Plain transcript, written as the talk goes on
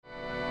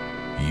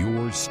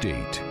Your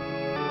state.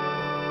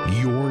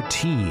 Your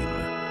team.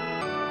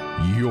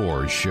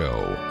 Your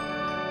show.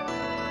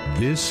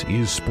 This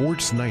is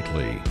Sports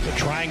Nightly. The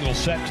triangle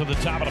set to the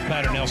top of the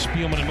pattern. Now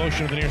Spielman in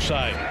motion to the near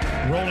side.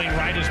 Rolling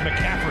right is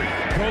McCaffrey.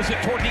 Throws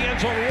it toward the end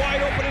zone.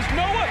 Wide open is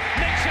Noah.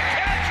 Makes a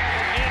catch.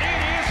 And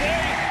it is a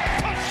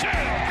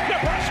touchdown,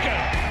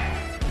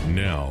 Nebraska.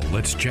 Now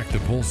let's check the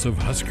pulse of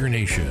Husker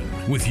Nation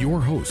with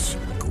your hosts,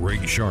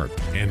 Greg Sharp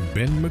and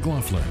Ben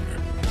McLaughlin.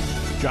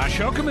 Josh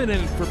Hokeman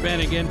in for Ben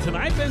again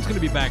tonight. Ben's going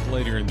to be back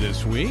later in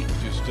this week,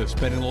 just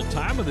spending a little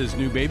time with his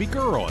new baby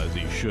girl, as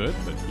he should.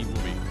 But he will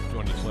be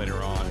joining us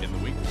later on in the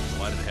week. We're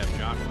delighted to have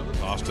Josh with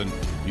us. Austin,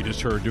 you just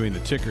heard doing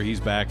the ticker.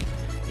 He's back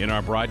in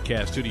our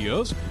broadcast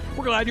studios.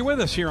 We're glad you're with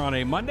us here on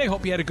a Monday.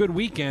 Hope you had a good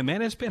weekend,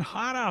 man. It's been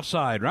hot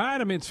outside,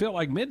 right? I mean, it's felt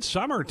like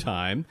midsummer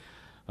time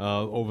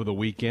over the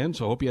weekend,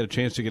 so I hope you had a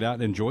chance to get out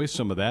and enjoy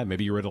some of that.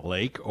 Maybe you were at a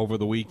lake over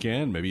the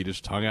weekend. Maybe you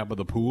just hung out by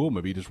the pool.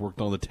 Maybe you just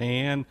worked on the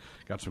tan,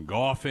 got some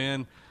golf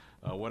in.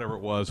 Whatever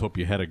it was, hope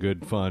you had a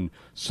good, fun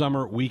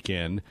summer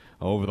weekend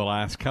over the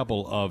last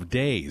couple of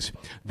days.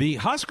 The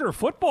Husker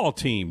football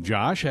team,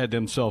 Josh, had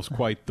themselves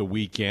quite the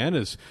weekend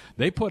as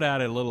they put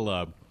out a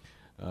little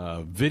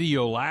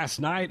video last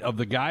night of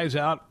the guys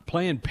out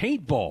playing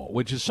paintball,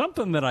 which is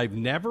something that I've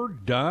never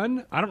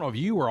done. I don't know if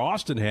you or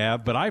Austin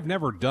have, but I've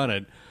never done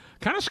it.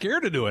 Kind of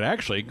scared to do it,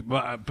 actually,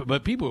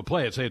 but people who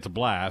play it say it's a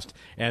blast.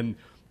 And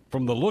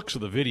from the looks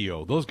of the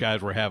video, those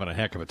guys were having a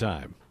heck of a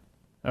time.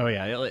 Oh,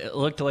 yeah. It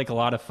looked like a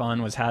lot of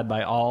fun was had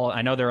by all.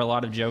 I know there are a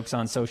lot of jokes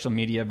on social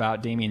media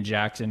about Damian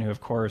Jackson, who, of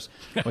course,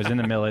 was in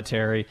the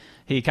military.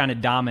 He kind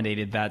of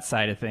dominated that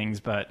side of things.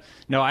 But,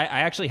 no, I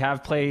actually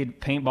have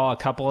played paintball a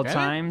couple of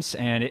times,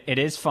 and it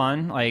is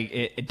fun. Like,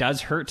 it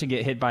does hurt to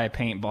get hit by a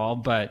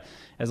paintball, but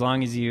as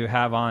long as you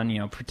have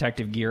on,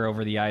 protective gear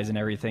over the eyes and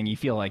everything, you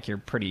feel like you're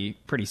pretty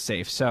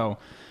safe. So,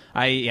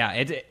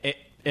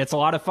 it's a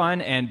lot of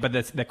fun, but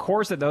the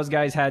course that those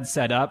guys had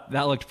set up,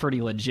 that looked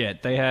pretty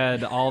legit. They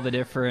had all the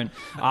different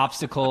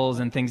obstacles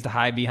and things to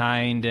hide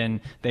behind, and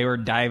they were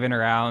diving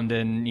around,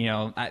 and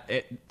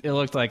it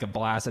looked like a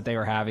blast that they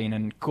were having,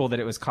 and cool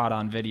that it was caught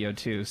on video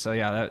too. So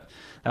yeah,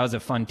 that was a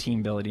fun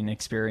team building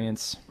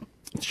experience.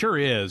 It sure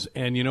is.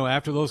 And,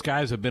 after those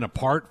guys have been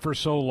apart for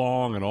so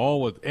long and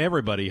all what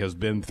everybody has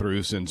been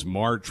through since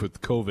March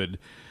with COVID,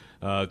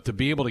 to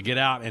be able to get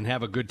out and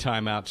have a good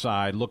time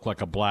outside, look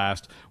like a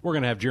blast. We're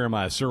going to have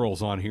Jeremiah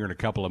Searles on here in a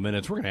couple of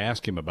minutes. We're going to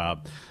ask him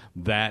about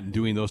that and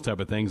doing those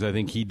type of things. I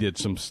think he did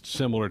some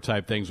similar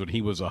type things when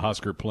he was a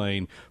Husker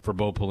playing for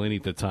Bo Pelini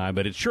at the time.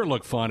 But it sure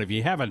looked fun. If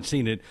you haven't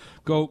seen it,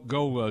 go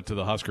to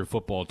the Husker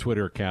football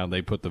Twitter account.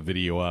 They put the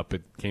video up.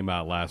 It came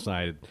out last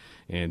night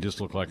and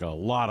just looked like a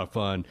lot of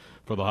fun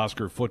for the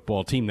Husker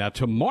football team. Now,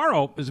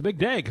 tomorrow is a big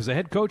day because the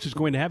head coach is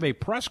going to have a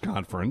press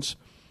conference.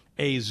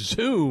 A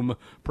Zoom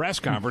press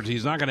conference.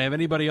 He's not going to have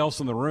anybody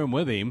else in the room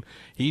with him.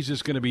 He's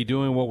just going to be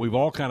doing what we've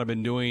all kind of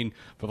been doing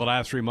for the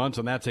last 3 months,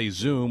 and that's a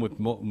Zoom with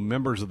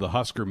members of the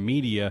Husker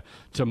media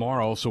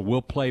tomorrow. So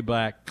we'll play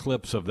back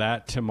clips of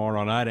that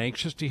tomorrow night.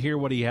 Anxious to hear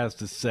what he has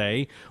to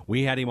say.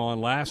 We had him on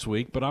last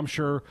week, but I'm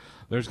sure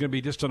there's going to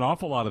be just an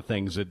awful lot of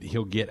things that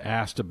he'll get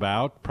asked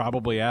about,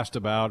 probably asked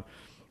about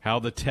how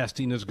the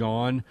testing has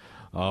gone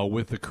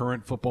with the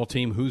current football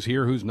team, who's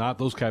here, who's not.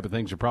 Those type of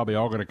things are probably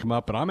all going to come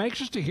up. But I'm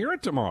anxious to hear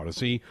it tomorrow to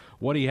see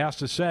what he has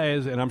to say.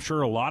 And I'm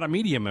sure a lot of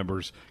media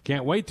members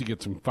can't wait to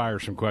get fire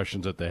some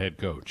questions at the head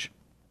coach.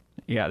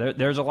 Yeah,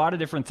 there's a lot of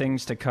different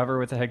things to cover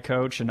with the head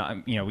coach. And,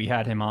 we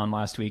had him on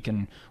last week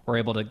and were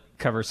able to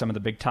cover some of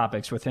the big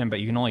topics with him. But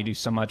you can only do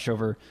so much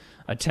over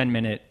a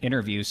 10-minute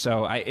interview.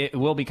 So it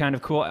will be kind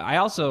of cool.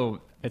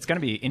 It's going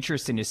to be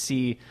interesting to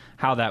see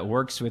how that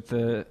works with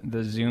the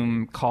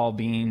Zoom call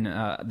being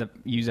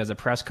used as a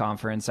press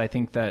conference. I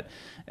think that,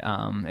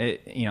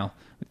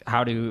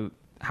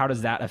 how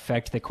does that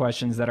affect the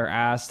questions that are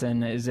asked?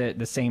 And is it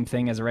the same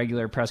thing as a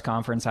regular press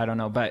conference? I don't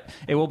know. But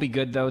it will be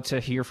good, though,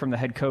 to hear from the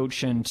head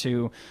coach and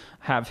to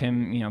have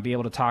him, be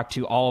able to talk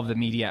to all of the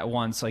media at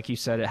once. Like you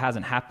said, it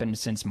hasn't happened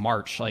since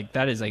March. Like,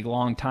 that is a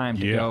long time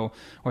to go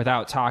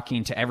without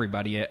talking to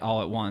everybody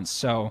all at once.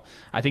 So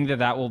I think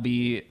that will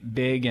be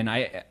big. And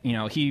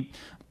he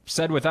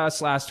said with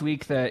us last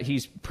week that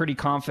he's pretty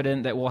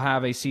confident that we'll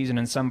have a season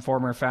in some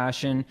form or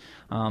fashion.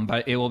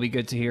 But it will be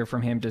good to hear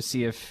from him to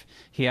see if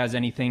he has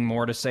anything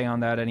more to say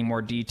on that, any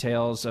more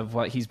details of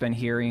what he's been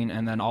hearing.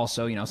 And then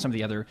also, some of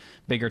the other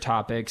bigger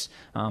topics.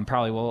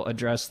 Probably will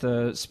address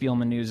the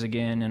Spielman news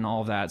again and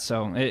all of that.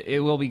 So it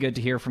will be good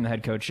to hear from the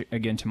head coach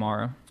again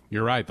tomorrow.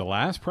 You're right. The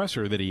last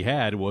presser that he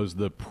had was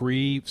the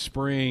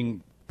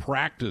pre-spring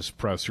practice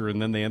presser,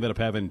 and then they ended up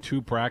having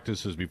 2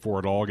 practices before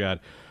it all got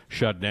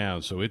shut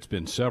down. So it's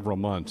been several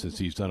months since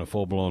he's done a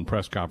full-blown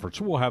press conference.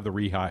 So we'll have the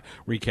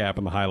recap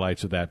and the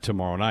highlights of that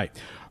tomorrow night.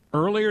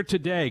 Earlier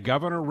today,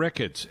 Governor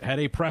Ricketts had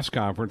a press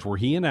conference where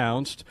he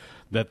announced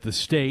that the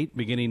state,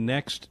 beginning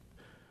next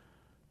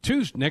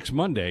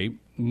Monday,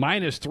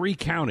 minus 3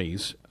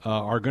 counties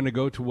are going to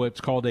go to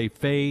what's called a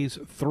Phase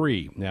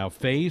 3. Now,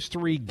 Phase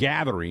 3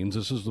 gatherings,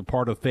 this is the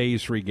part of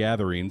Phase 3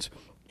 gatherings,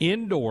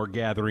 indoor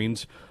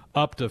gatherings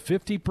up to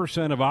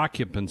 50% of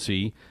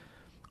occupancy,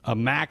 a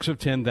max of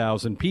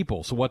 10,000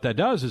 people. So what that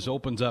does is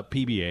opens up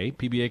PBA.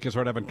 PBA can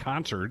start having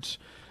concerts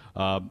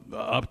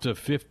up to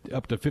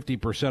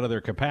 50% of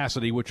their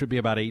capacity, which would be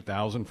about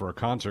 8,000 for a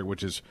concert,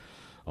 which is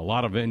a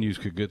lot of venues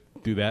could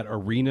do that.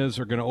 Arenas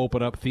are going to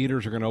open up.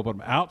 Theaters are going to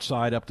open up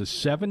outside up to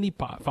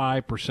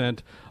 75%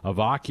 of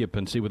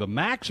occupancy with a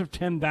max of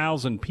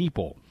 10,000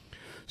 people.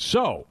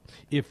 So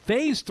if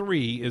Phase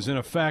 3 is in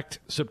effect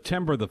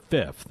September the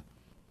 5th,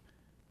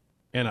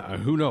 and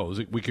who knows,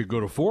 we could go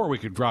to 4, we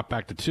could drop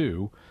back to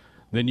 2,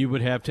 then you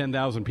would have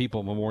 10,000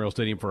 people at Memorial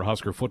Stadium for a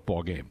Husker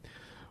football game.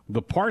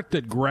 The part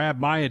that grabbed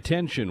my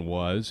attention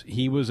was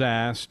he was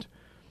asked,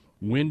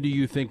 when do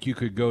you think you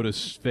could go to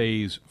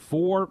Phase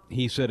 4?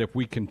 He said, if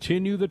we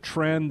continue the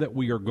trend that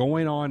we are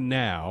going on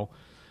now,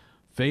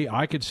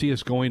 I could see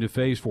us going to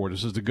Phase 4,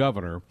 this is the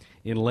governor,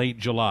 in late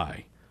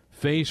July.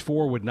 Phase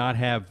 4 would not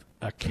have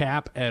a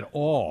cap at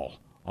all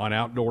on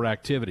outdoor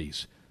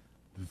activities.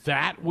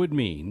 That would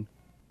mean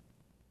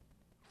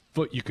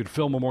you could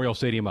fill Memorial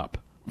Stadium up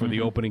for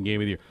the opening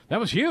game of the year. That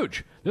was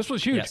huge. This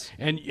was huge. Yes.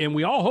 And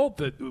we all hope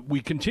that we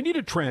continue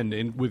to trend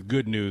with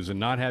good news and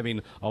not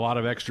having a lot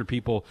of extra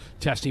people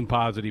testing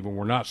positive, and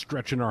we're not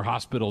stretching our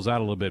hospitals out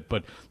a little bit.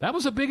 But that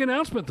was a big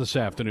announcement this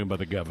afternoon by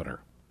the governor.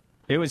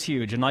 It was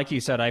huge. And like you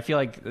said, I feel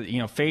like,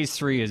 Phase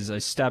 3 is a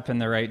step in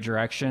the right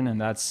direction,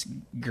 and that's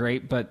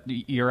great. But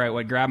you're right.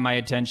 What grabbed my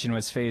attention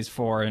was Phase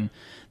 4. And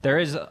there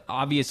is,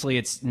 obviously,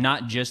 it's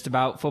not just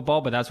about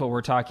football, but that's what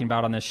we're talking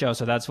about on this show.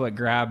 So that's what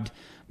grabbed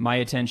my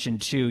attention,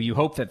 too. You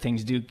hope that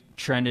things do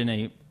trend in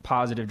a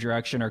positive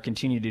direction or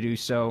continue to do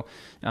so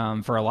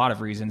for a lot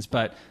of reasons.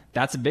 But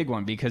that's a big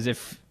one because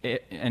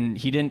and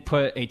he didn't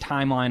put a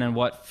timeline on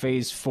what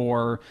Phase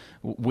 4,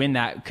 when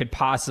that could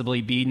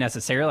possibly be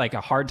necessarily, like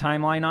a hard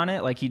timeline on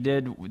it, like he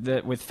did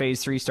with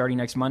Phase 3 starting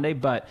next Monday.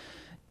 But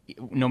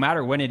no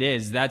matter when it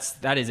is,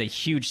 that is a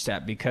huge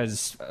step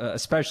because,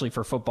 especially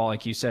for football,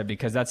 like you said,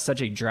 because that's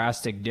such a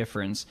drastic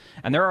difference.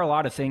 And there are a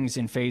lot of things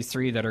in Phase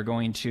 3 that are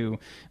going to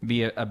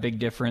be a big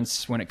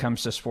difference when it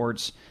comes to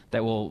sports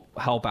that will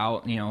help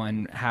out,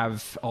 and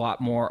have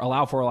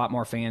allow for a lot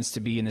more fans to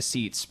be in the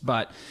seats.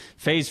 But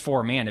Phase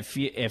 4, man,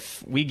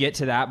 if we get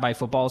to that by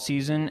football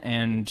season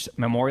and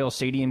Memorial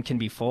Stadium can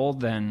be full,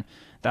 then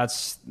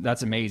that's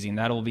amazing.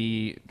 That'll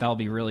be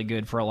really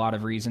good for a lot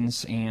of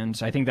reasons, and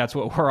I think that's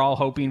what we're all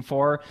hoping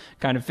for.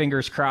 Kind of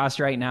fingers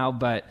crossed right now,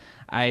 but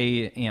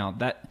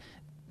that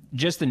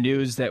just the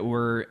news that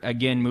we're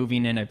again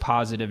moving in a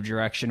positive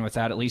direction with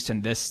that, at least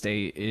in this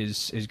state,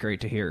 is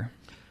great to hear.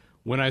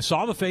 When I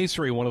saw the Phase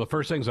 3, one of the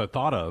first things I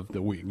thought of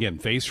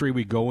Phase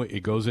 3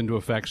 it goes into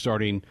effect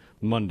starting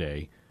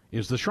Monday,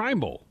 is the Shrine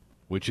Bowl,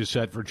 which is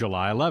set for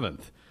July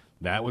 11th.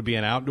 That would be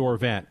an outdoor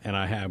event, and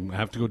I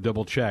have to go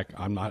double check.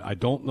 I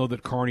don't know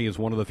that Kearney is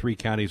one of the 3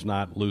 counties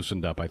not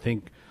loosened up. I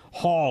think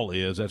Hall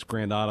is. That's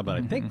Grand Island, but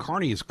I think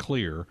Kearney is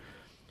clear.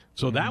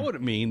 So that would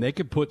mean they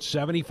could put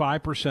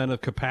 75% of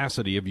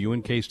capacity of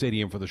UNK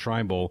Stadium for the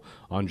Shrine Bowl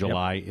on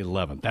July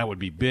 11th. That would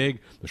be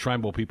big. The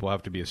Shrine Bowl people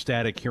have to be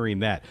ecstatic hearing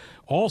that.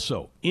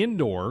 Also,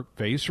 indoor,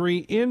 Phase 3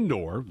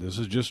 indoor, this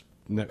is just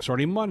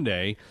starting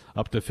Monday,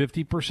 up to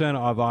 50%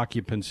 of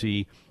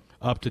occupancy,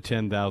 up to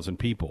 10,000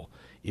 people.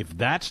 If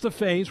that's the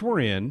phase we're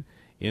in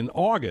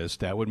August,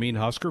 that would mean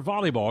Husker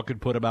volleyball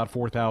could put about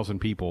 4,000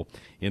 people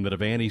in the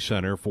Devaney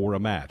Center for a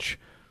match.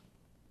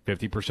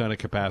 50% of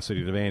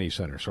capacity at Devaney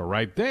Center. So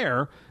right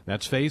there,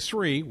 that's Phase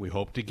 3. We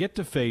hope to get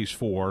to Phase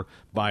 4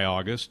 by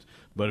August.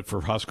 But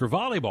for Husker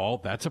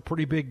volleyball, that's a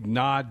pretty big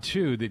nod,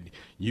 too, that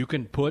you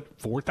can put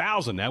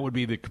 4,000. That would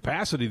be the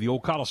capacity of the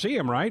old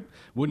Coliseum, right?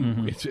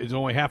 It's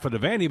only half of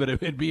Devaney, but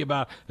it'd be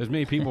about as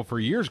many people for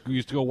years who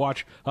used to go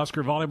watch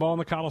Husker volleyball in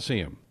the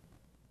Coliseum.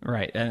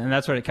 Right, and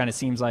that's what it kind of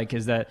seems like,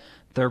 is that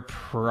they're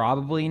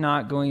probably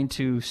not going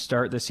to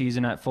start the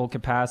season at full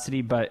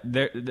capacity, but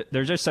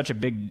there's just such a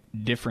big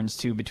difference,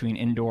 too, between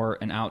indoor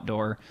and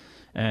outdoor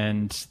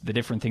and the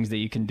different things that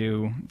you can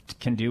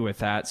do with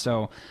that.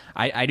 So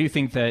I do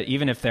think that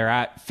even if they're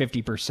at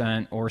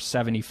 50% or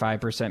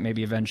 75%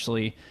 maybe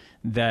eventually,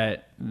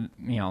 that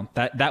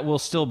will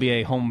still be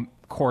a home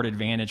court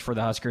advantage for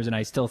the Huskers, and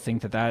I still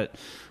think that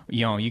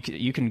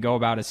you can go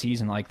about a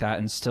season like that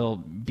and still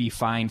be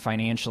fine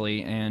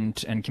financially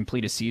and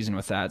complete a season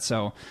with that.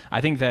 So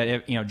I think that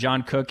if,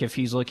 John Cook, if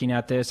he's looking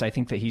at this, I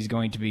think that he's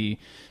going to be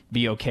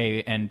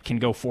okay and can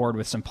go forward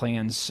with some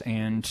plans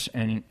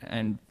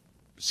and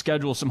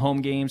schedule some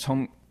home games,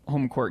 home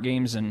court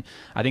games, and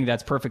I think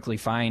that's perfectly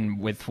fine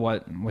with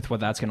what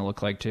that's going to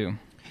look like too.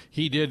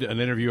 He did an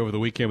interview over the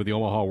weekend with the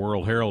Omaha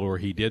World-Herald where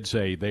he did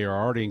say they are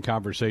already in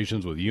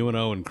conversations with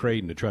UNO and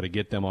Creighton to try to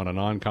get them on a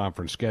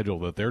non-conference schedule,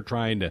 that they're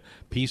trying to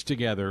piece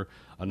together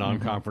a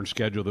non-conference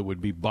schedule that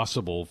would be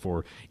busable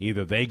for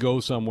either they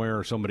go somewhere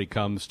or somebody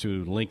comes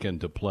to Lincoln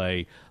to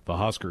play the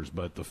Huskers.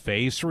 But the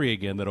Phase 3,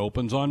 again, that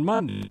opens on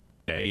Monday,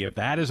 if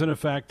that is in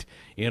effect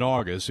in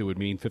August, it would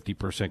mean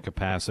 50%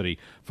 capacity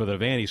for the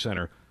Devaney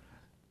Center.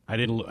 I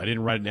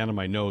didn't write it down in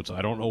my notes.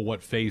 I don't know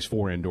what Phase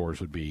 4 indoors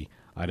would be.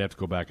 I'd have to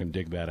go back and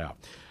dig that out.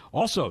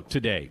 Also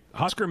today,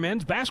 Husker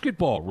men's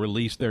basketball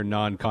released their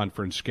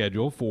non-conference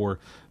schedule for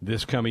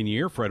this coming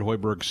year. Fred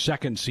Hoiberg's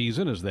second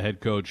season as the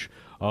head coach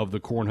of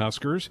the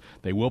Cornhuskers.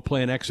 They will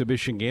play an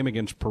exhibition game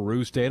against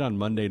Peru State on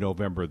Monday,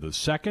 November the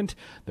 2nd.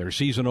 Their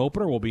season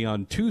opener will be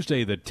on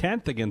Tuesday the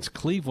 10th against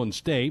Cleveland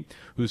State,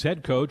 whose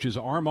head coach is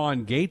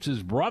Armon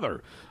Gates'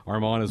 brother.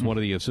 Armon is one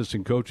of the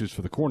assistant coaches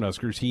for the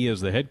Cornhuskers. He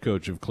is the head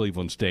coach of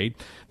Cleveland State.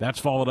 That's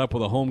followed up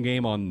with a home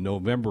game on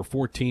November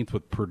 14th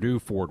with Purdue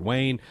Fort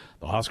Wayne.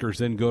 The Huskers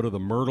then go to the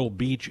Myrtle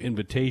Beach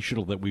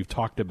Invitational that we've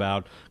talked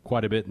about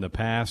quite a bit in the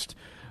past.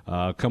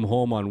 Come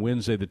home on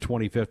Wednesday the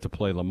 25th to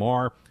play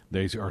Lamar.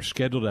 They are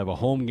scheduled to have a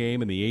home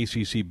game in the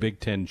ACC Big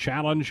Ten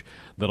Challenge.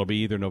 That'll be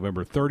either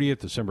November 30th,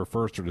 December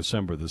 1st, or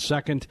December the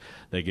 2nd.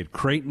 They get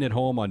Creighton at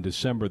home on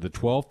December the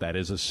 12th. That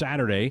is a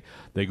Saturday.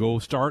 They go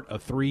start a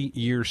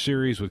 3-year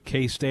series with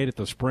K-State at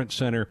the Sprint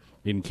Center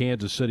in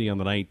Kansas City on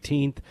the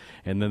 19th,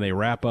 and then they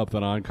wrap up the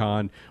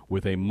non-con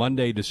with a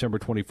Monday, December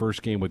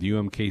 21st game with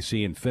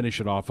UMKC and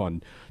finish it off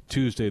on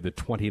Tuesday, the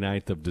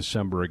 29th of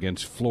December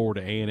against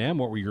Florida A&M.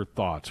 What were your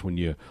thoughts when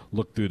you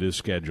looked through this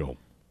schedule?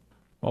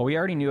 Well, we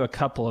already knew a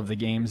couple of the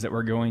games that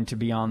were going to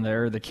be on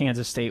there. The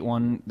Kansas State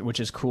one,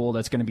 which is cool,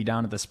 that's going to be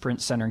down at the Sprint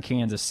Center in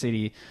Kansas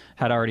City,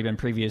 had already been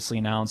previously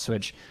announced,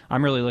 which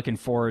I'm really looking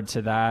forward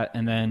to that.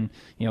 And then,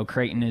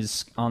 Creighton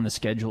is on the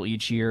schedule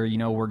each year.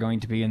 We're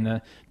going to be in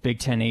the Big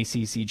Ten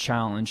ACC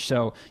Challenge.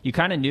 So you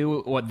kind of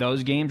knew what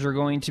those games were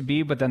going to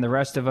be, but then the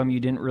rest of them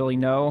you didn't really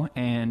know.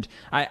 And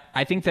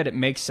I think that it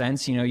makes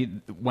sense.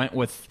 You went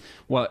with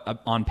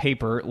what on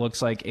paper it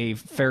looks like a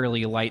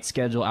fairly light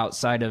schedule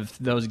outside of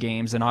those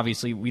games. And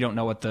obviously we don't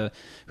know what the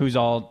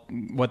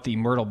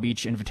Myrtle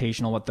Beach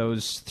Invitational, what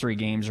those 3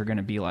 games are going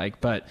to be like.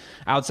 But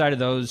outside of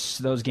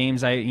those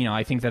games,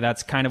 I think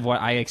that's kind of what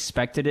I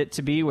expected it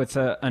to be, with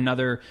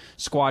another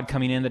squad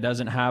coming in that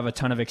doesn't have a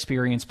ton of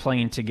experience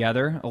playing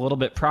together.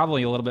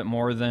 Probably a little bit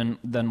more than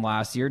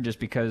last year, just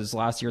because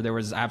last year there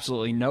was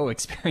absolutely no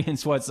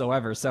experience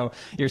whatsoever. So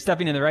you're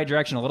stepping in the right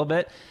direction a little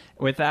bit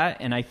with that.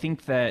 And I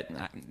think that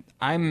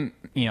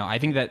I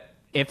think that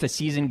if the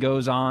season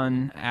goes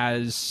on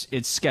as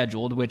it's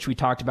scheduled, which we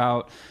talked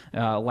about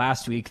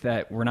last week,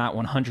 that we're not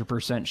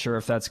 100% sure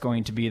if that's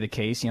going to be the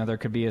case. There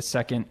could be a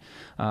second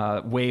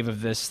wave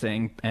of this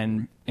thing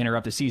and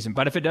interrupt the season.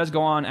 But if it does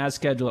go on as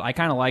scheduled, I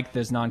kind of like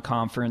this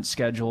non-conference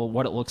schedule,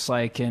 what it looks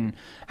like and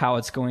how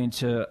it's going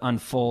to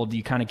unfold.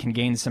 You kind of can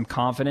gain some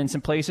confidence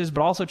in places,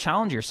 but also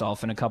challenge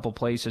yourself in a couple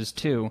places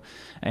too.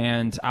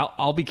 And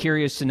I'll be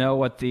curious to know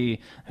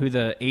who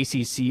the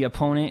ACC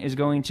opponent is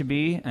going to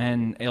be,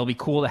 and it'll be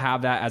cool to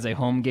have that as a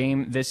home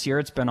game this year.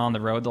 It's been on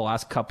the road the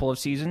last couple of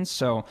seasons,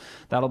 so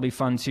that'll be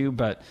fun too.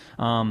 But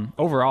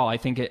overall, I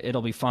think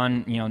it'll be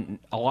fun.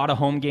 A lot of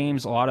home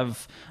games, a lot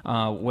of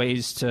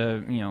ways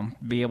to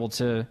be able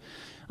to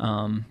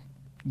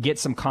get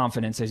some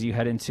confidence as you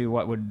head into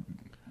what would,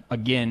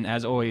 again,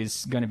 as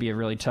always, going to be a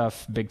really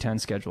tough Big Ten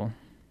schedule.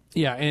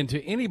 Yeah, and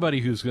to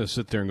anybody who's going to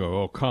sit there and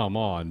go, oh, come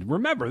on.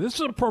 Remember, this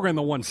is a program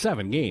that won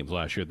 7 games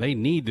last year. They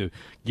need to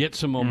get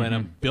some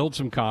momentum, build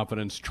some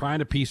confidence, trying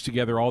to piece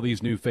together all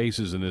these new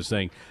faces in this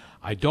thing.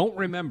 I don't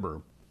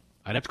remember.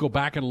 I'd have to go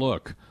back and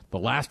look. The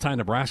last time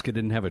Nebraska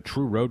didn't have a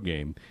true road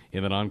game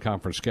in the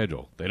non-conference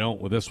schedule. They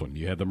don't with this one.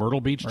 You had the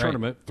Myrtle Beach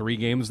tournament, 3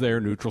 games there,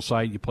 neutral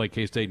site. You play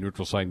K-State,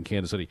 neutral site in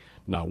Kansas City.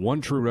 Not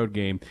one true road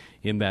game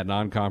in that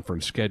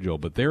non-conference schedule.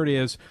 But there it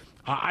is.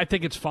 I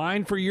think it's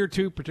fine for year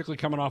 2, particularly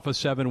coming off a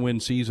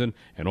 7-win season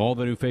and all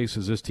the new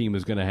faces this team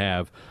is going to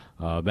have.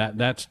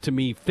 That's, to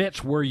me,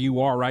 fits where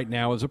you are right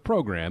now as a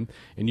program.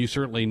 And you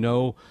certainly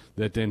know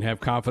that and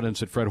have confidence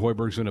that Fred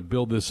Hoiberg's going to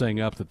build this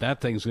thing up,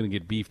 that thing's going to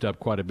get beefed up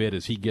quite a bit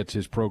as he gets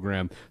his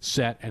program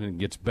set and it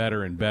gets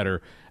better and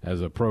better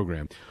as a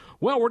program.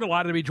 Well, we're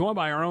delighted to be joined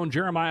by our own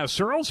Jeremiah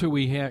Searles, who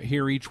we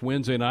hear each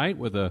Wednesday night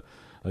with a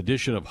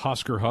edition of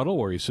Husker Huddle,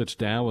 where he sits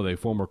down with a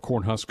former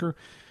Cornhusker.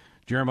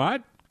 Jeremiah,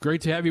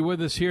 great to have you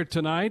with us here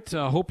tonight.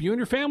 Hope you and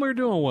your family are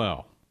doing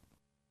well.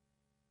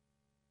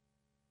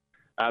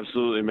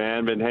 Absolutely,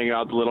 man. Been hanging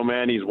out with the little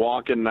man. He's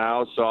walking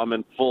now, so I'm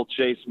in full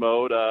chase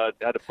mode.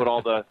 Had to put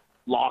all the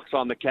locks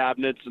on the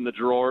cabinets and the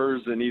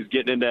drawers, and he's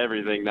getting into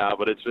everything now,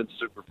 but it's been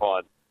super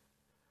fun.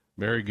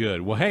 Very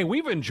good. Well, hey,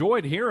 we've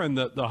enjoyed hearing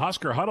the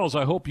Husker Huddles.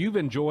 I hope you've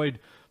enjoyed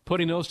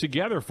putting those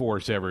together for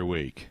us every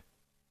week.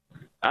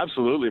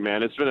 Absolutely,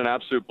 man. It's been an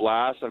absolute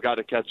blast. I've got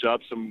to catch up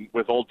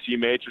with old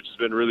teammates, which has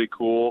been really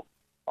cool.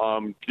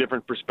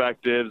 Different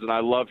perspectives, and I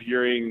love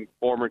hearing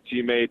former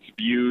teammates'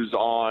 views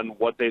on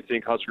what they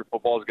think Husker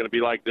football is going to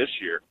be like this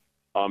year,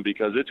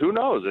 because who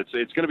knows?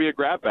 It's going to be a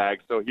grab bag.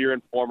 So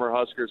hearing former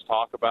Huskers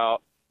talk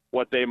about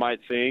what they might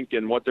think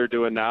and what they're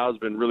doing now has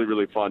been really,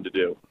 really fun to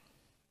do.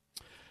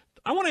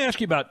 I want to ask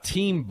you about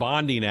team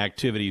bonding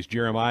activities,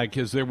 Jeremiah,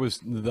 because there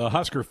was the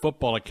Husker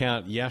football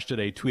account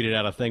yesterday tweeted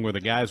out a thing where the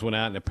guys went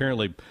out and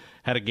apparently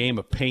had a game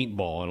of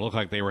paintball, and it looked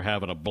like they were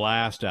having a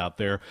blast out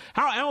there.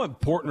 How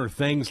important are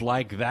things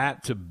like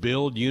that to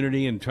build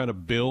unity and trying to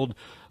build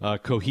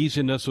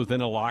cohesiveness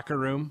within a locker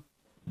room?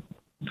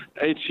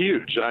 It's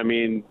huge. I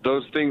mean,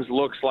 those things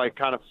looks like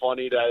kind of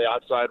funny to the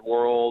outside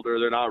world, or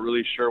they're not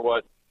really sure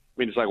what. I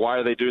mean, it's like, why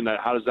are they doing that?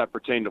 How does that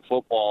pertain to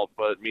football?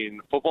 But I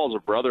mean, football is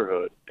a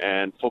brotherhood,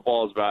 and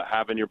football is about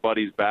having your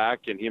buddy's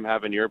back and him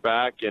having your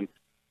back, and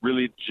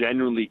really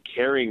genuinely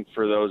caring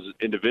for those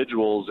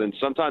individuals. And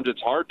sometimes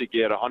it's hard to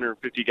get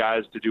 150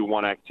 guys to do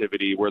one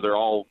activity where they're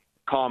all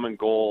common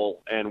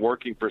goal and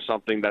working for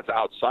something that's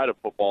outside of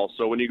football.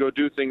 So when you go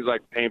do things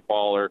like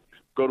paintball or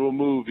go to a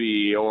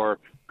movie or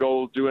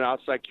go do an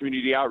outside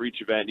community outreach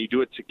event and you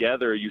do it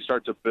together, you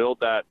start to build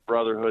that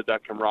brotherhood,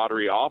 that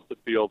camaraderie off the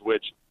field,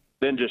 which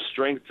then just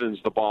strengthens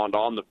the bond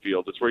on the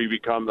field. It's where you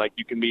become like,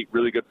 you can meet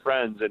really good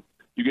friends and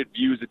you get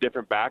views of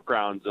different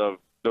backgrounds of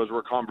those,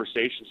 where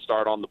conversations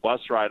start on the bus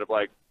ride of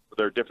like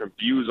their different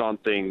views on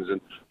things and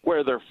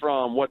where they're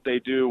from, what they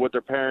do, what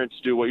their parents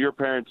do, what your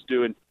parents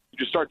do. And you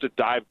just start to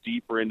dive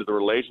deeper into the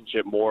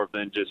relationship more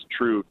than just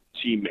true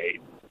teammate.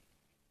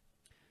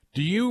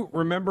 Do you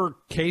remember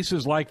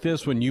cases like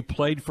this when you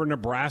played for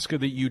Nebraska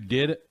that you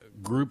did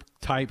group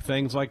type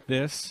things like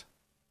this?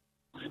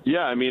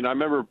 Yeah, I mean, I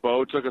remember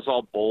Bo took us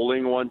all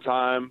bowling one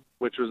time,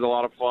 which was a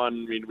lot of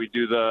fun. I mean,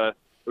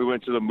 we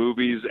went to the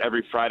movies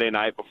every Friday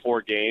night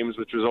before games,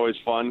 which was always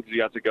fun because you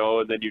got to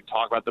go and then you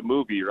talk about the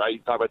movie, right? You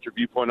talk about your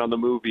viewpoint on the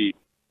movie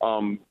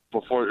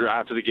before or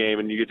after the game,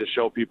 and you get to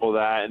show people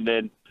that. And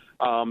then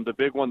the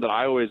big one that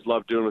I always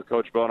loved doing with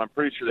Coach Bo, and I'm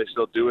pretty sure they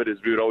still do it, is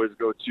we would always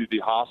go to the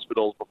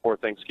hospitals before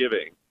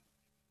Thanksgiving.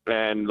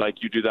 And,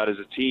 like, you do that as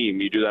a team.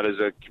 You do that as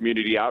a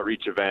community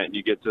outreach event, and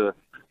you get to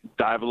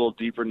dive a little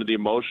deeper into the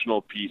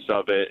emotional piece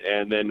of it.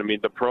 And then, I mean,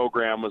 the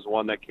program was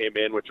one that came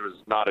in, which was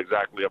not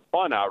exactly a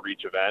fun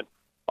outreach event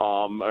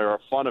or a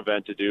fun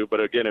event to do. But,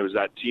 again, it was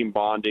that team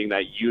bonding,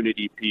 that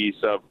unity piece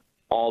of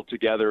all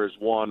together as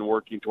one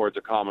working towards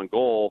a common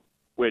goal,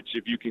 which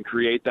if you can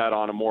create that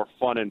on a more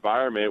fun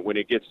environment when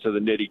it gets to the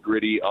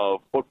nitty-gritty of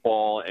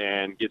football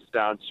and gets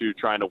down to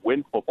trying to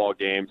win football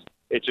games,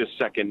 it's just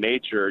second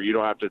nature. You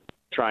don't have to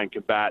try and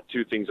combat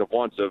two things at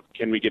once of,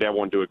 can we get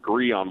everyone to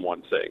agree on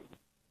one thing?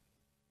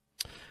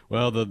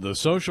 Well, the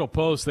social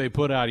posts they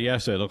put out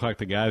yesterday looked like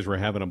the guys were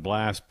having a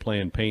blast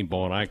playing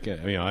paintball, and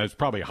it was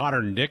probably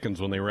hotter than Dickens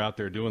when they were out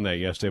there doing that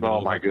yesterday. Oh,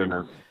 my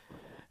goodness.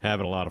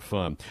 Having a lot of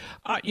fun.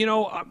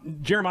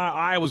 Jeremiah,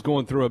 Iowa's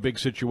going through a big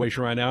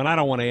situation right now, and I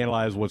don't want to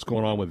analyze what's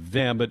going on with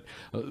them, but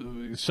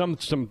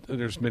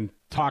there's been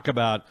talk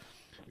about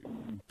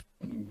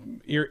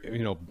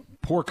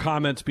poor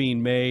comments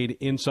being made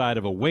inside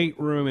of a weight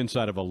room,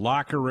 inside of a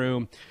locker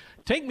room.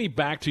 Take me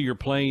back to your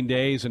playing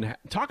days and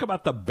talk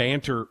about the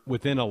banter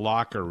within a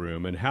locker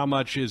room and how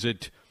much is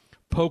it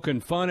poking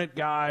fun at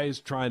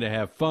guys, trying to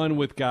have fun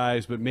with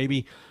guys, but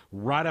maybe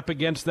right up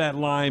against that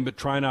line, but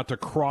try not to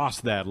cross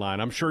that line.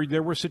 I'm sure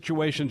there were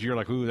situations you're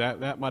like, ooh,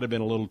 that might have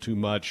been a little too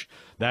much,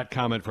 that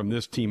comment from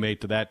this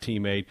teammate to that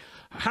teammate.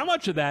 How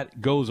much of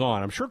that goes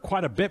on? I'm sure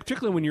quite a bit,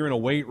 particularly when you're in a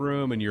weight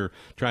room and you're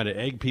trying to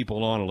egg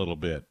people on a little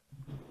bit.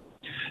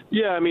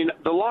 Yeah, I mean,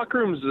 the locker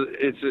room's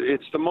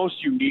it's the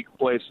most unique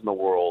place in the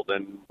world,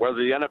 and whether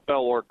the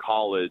NFL or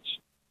college,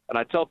 and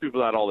I tell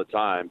people that all the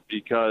time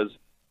because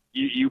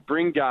you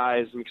bring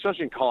guys,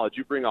 especially in college,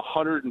 you bring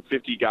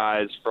 150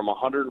 guys from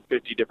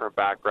 150 different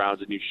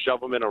backgrounds, and you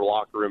shove them in a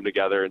locker room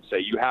together and say,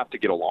 you have to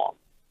get along.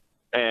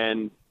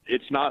 And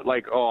it's not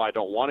like, oh, I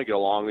don't want to get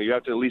along. You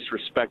have to at least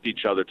respect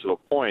each other to a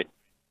point.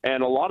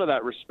 And a lot of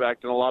that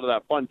respect and a lot of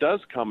that fun does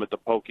come at the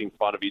poking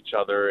fun of each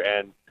other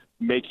and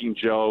making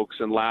jokes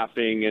and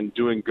laughing and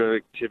doing good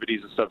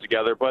activities and stuff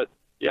together. But,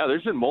 yeah,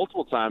 there's been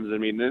multiple times, I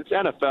mean, it's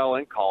NFL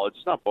and college,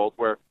 it's not both,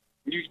 where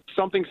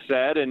something's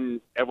said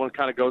and everyone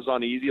kind of goes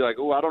on easy, like,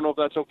 oh, I don't know if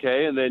that's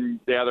okay, and then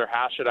they either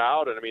hash it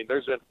out. And, I mean,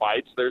 there's been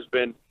fights, there's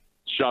been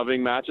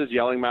shoving matches,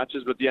 yelling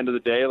matches, but at the end of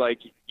the day, like,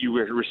 you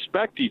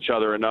respect each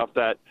other enough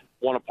that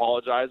one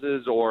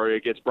apologizes or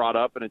it gets brought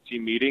up in a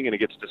team meeting and it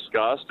gets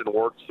discussed and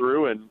worked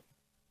through and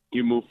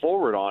you move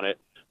forward on it.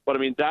 But, I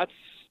mean, that's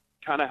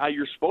kind of how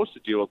you're supposed to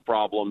deal with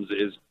problems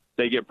is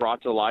they get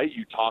brought to light,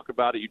 you talk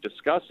about it, you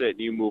discuss it, and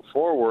you move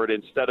forward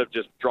instead of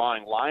just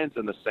drawing lines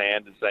in the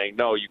sand and saying,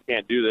 no, you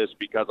can't do this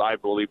because I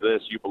believe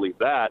this, you believe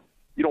that.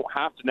 You don't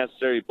have to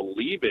necessarily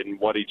believe in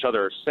what each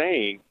other are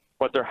saying,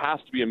 but there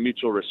has to be a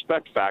mutual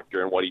respect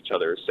factor in what each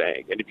other is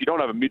saying. And if you don't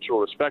have a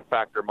mutual respect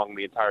factor among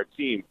the entire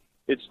team,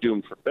 it's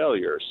doomed for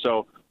failure.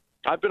 So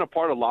I've been a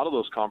part of a lot of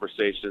those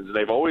conversations, and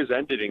they've always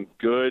ended in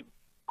good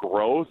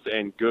growth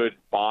and good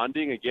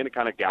bonding. Again, it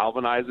kind of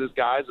galvanizes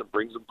guys and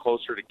brings them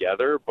closer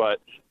together. But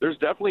there's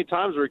definitely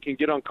times where it can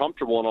get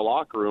uncomfortable in a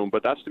locker room,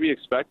 but that's to be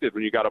expected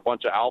when you got a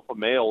bunch of alpha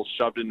males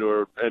shoved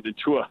into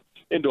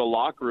a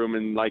locker room,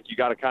 and like you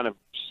got to kind of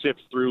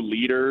sift through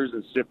leaders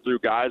and sift through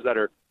guys that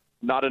are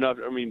not enough.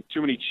 I mean,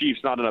 too many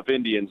Chiefs, not enough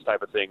Indians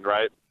type of thing,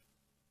 right?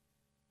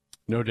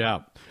 No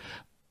doubt.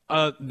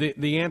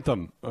 The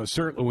anthem,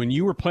 certainly when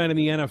you were playing in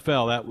the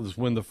NFL, that was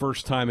when the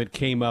first time it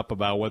came up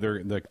about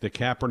whether the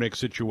Kaepernick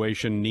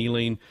situation,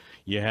 kneeling,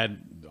 you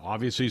had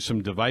obviously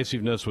some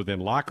divisiveness within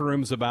locker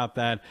rooms about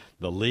that.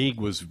 The league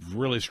was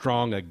really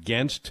strong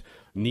against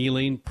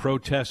kneeling,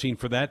 protesting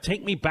for that.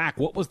 Take me back.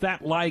 What was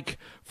that like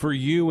for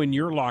you in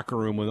your locker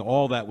room when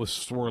all that was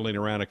swirling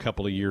around a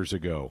couple of years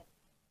ago?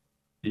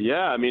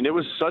 Yeah, I mean, it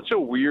was such a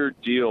weird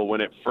deal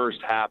when it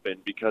first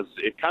happened because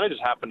it kind of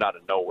just happened out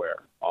of nowhere.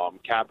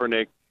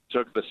 Kaepernick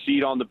took the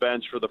seat on the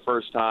bench for the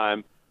first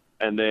time,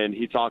 and then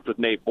he talked with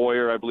Nate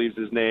Boyer, I believe is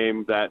his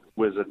name, that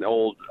was an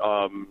old,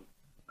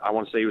 I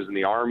want to say he was in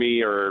the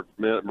Army or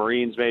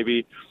Marines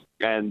maybe,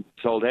 and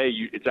told, hey,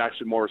 it's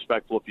actually more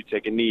respectful if you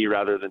take a knee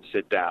rather than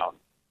sit down.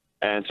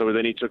 And so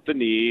then he took the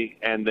knee,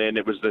 and then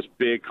it was this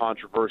big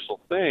controversial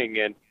thing.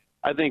 And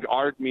I think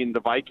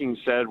the Vikings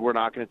said we're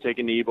not going to take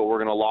a knee, but we're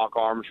going to lock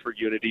arms for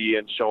unity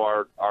and show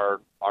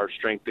our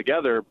strength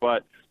together.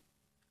 But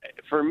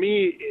for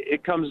me,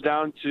 it comes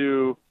down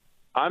to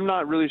I'm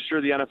not really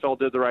sure the NFL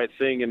did the right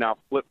thing and now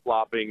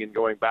flip-flopping and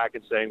going back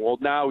and saying, well,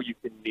 now you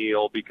can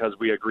kneel because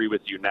we agree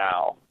with you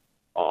now.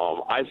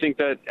 I think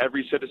that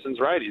every citizen's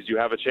right is you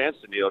have a chance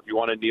to kneel. If you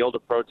want to kneel to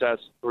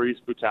protest police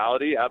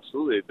brutality,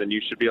 absolutely, then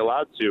you should be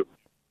allowed to.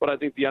 But I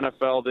think the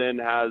NFL then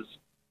has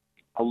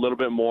a little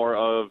bit more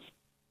of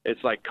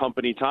it's like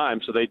company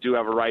time, so they do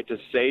have a right to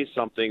say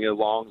something as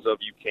long as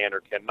you can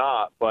or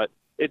cannot. But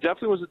it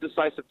definitely was a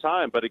decisive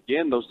time. But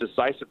again, those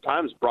decisive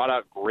times brought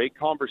out great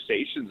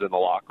conversations in the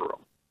locker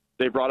room.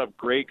 They brought up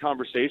great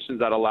conversations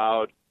that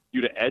allowed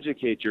you to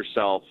educate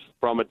yourself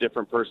from a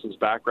different person's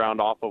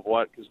background off of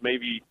what, because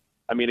maybe,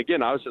 I mean,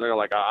 again, I was sitting there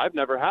like, I've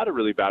never had a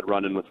really bad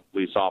run-in with a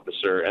police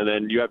officer. And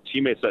then you have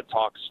teammates that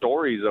talk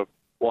stories of,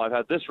 well, I've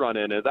had this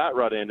run-in and that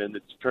run-in, and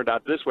it's turned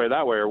out this way,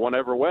 that way, or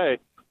whatever way.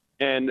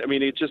 And, I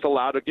mean, it just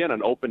allowed, again,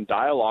 an open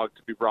dialogue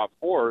to be brought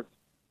forth,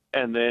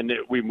 and then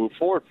we move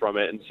forward from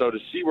it. And so to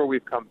see where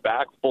we've come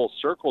back full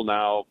circle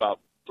now about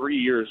 4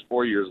 years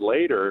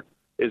later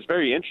is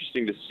very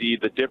interesting to see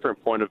the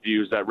different point of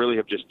views that really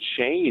have just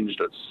changed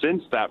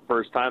since that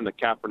first time that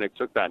Kaepernick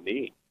took that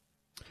knee.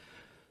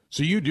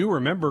 So you do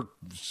remember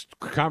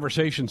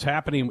conversations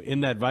happening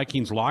in that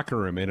Vikings locker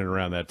room in and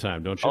around that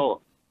time, don't you?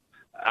 Oh,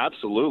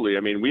 absolutely.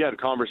 I mean, we had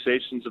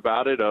conversations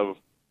about it of,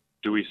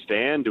 do we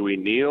stand? Do we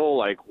kneel?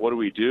 Like, what do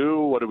we do?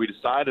 What do we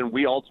decide? And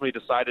we ultimately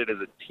decided as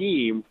a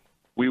team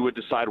we would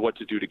decide what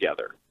to do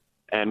together.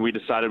 And we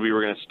decided we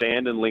were going to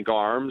stand and link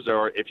arms,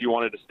 or if you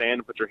wanted to stand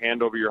and put your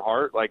hand over your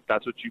heart, like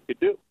that's what you could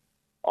do.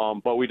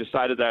 But we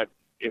decided that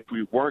if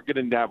we weren't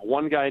going to have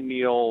one guy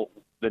kneel,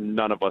 then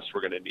none of us were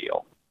going to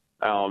kneel.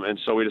 And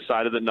so we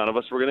decided that none of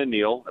us were going to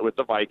kneel with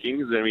the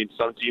Vikings. I mean,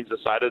 some teams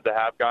decided to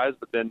have guys,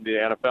 but then the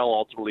NFL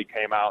ultimately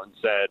came out and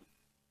said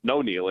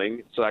no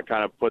kneeling. So that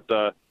kind of put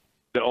the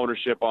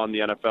ownership on the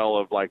NFL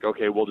of like,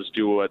 okay, we'll just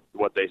do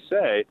what they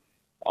say.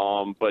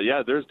 But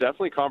yeah, there's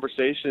definitely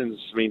conversations.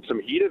 I mean,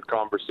 some heated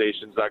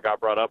conversations that got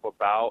brought up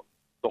about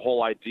the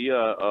whole idea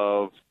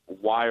of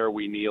why are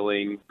we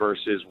kneeling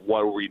versus what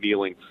are we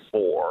kneeling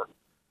for?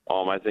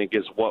 I think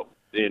is what,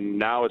 and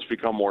now it's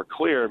become more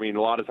clear. I mean,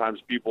 a lot of times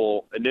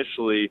people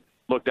initially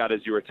looked at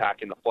it as you were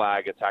attacking the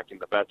flag, attacking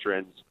the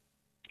veterans,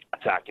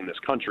 attacking this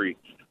country.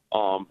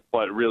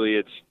 But really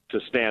it's to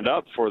stand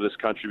up for this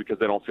country because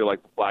they don't feel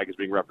like the flag is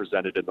being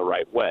represented in the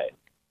right way.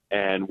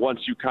 And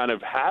once you kind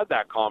of have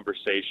that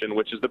conversation,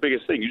 which is the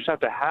biggest thing, you just have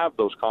to have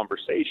those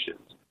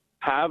conversations,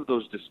 have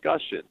those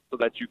discussions so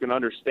that you can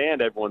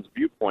understand everyone's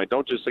viewpoint.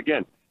 Don't just,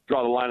 again,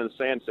 draw the line in the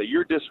sand and say,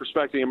 you're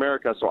disrespecting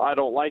America, so I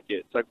don't like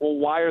it. It's like, well,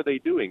 why are they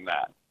doing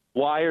that?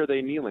 Why are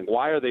they kneeling?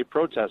 Why are they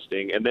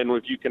protesting? And then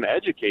if you can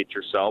educate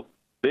yourself,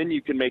 then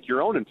you can make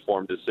your own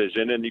informed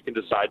decision and you can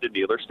decide to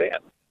kneel or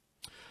stand.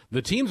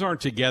 The teams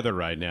aren't together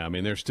right now. I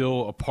mean, they're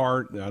still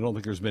apart. I don't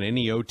think there's been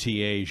any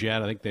OTAs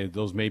yet. I think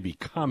those may be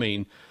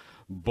coming.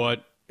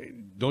 But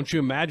don't you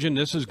imagine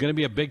this is going to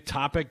be a big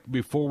topic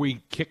before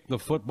we kick the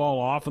football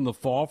off in the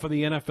fall for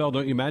the NFL?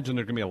 Don't you imagine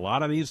there's going to be a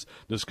lot of these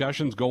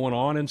discussions going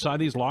on inside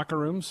these locker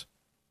rooms?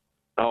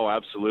 Oh,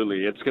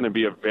 absolutely. It's going to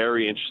be a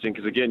very interesting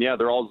because, again, yeah,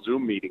 they're all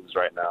Zoom meetings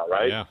right now,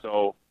 right? Yeah.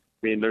 So,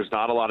 I mean, there's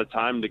not a lot of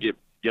time to get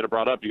it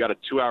brought up. You got a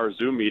 2-hour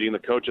Zoom meeting. The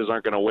coaches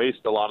aren't going to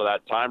waste a lot of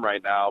that time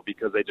right now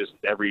because they just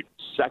every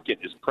second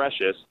is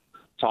precious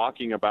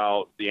talking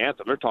about the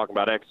anthem. They're talking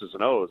about X's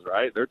and O's,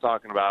 right? They're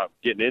talking about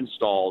getting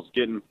installs,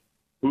 getting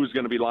who's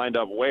going to be lined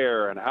up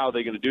where and how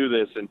they're going to do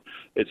this. And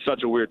it's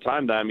such a weird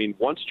time that, I mean,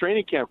 once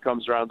training camp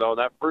comes around, though, and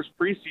that first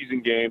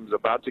preseason game is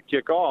about to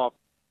kick off,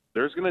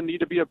 there's going to need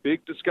to be a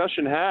big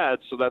discussion had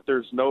so that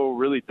there's no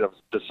really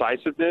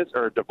decisiveness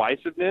or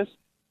divisiveness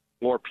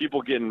or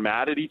people getting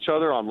mad at each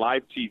other on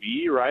live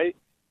TV, right?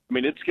 I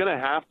mean, it's going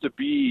to have to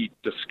be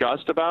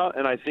discussed about,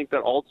 and I think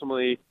that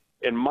ultimately,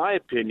 in my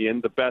opinion,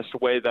 the best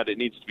way that it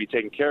needs to be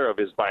taken care of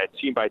is by a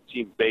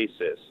team-by-team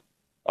basis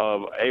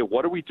of, hey,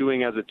 what are we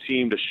doing as a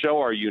team to show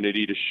our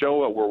unity, to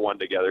show that we're one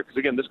together? Because,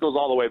 again, this goes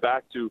all the way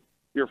back to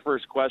your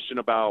first question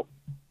about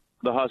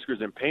the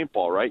Huskers in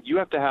paintball, right? You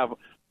have to have,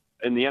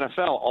 in the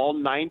NFL, all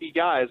 90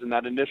 guys in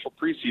that initial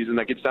preseason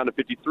that gets down to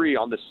 53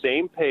 on the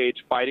same page,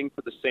 fighting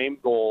for the same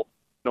goal,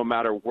 no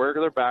matter where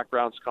their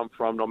backgrounds come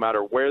from, no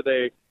matter where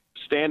they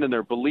stand in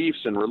their beliefs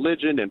and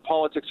religion and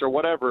politics or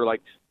whatever.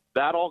 Like,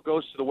 that all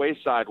goes to the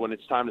wayside when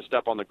it's time to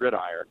step on the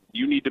gridiron.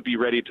 You need to be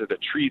ready to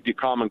achieve the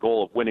common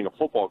goal of winning a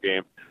football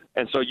game.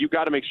 And so you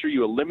got to make sure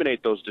you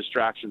eliminate those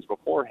distractions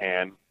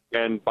beforehand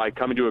and by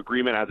coming to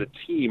agreement as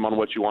a team on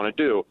what you want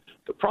to do.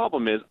 The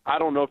problem is, I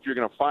don't know if you're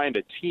going to find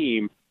a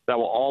team that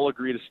will all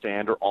agree to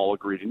stand or all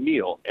agree to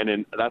kneel.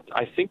 And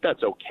I think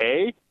that's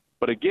okay.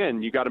 But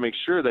again, you got to make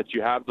sure that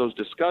you have those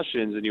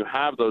discussions and you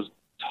have those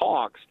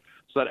talks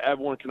so that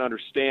everyone can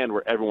understand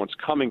where everyone's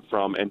coming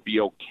from and be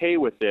okay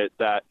with it,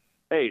 that,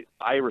 hey,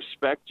 I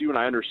respect you and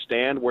I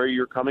understand where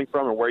you're coming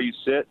from and where you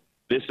sit.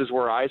 This is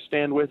where I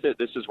stand with it.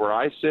 This is where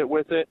I sit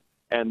with it.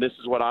 And this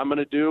is what I'm going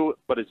to do.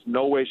 But it's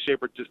no way,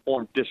 shape, or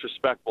form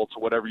disrespectful to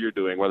whatever you're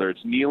doing, whether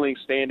it's kneeling,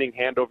 standing,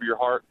 hand over your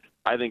heart.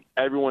 I think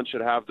everyone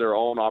should have their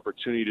own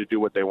opportunity to do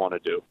what they want to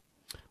do.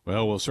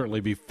 Well, we'll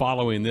certainly be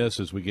following this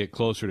as we get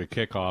closer to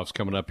kickoffs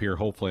coming up here,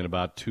 hopefully in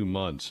about 2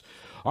 months.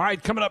 All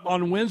right, coming up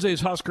on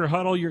Wednesday's Husker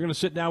Huddle, you're going to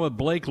sit down with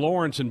Blake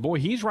Lawrence, and boy,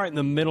 he's right in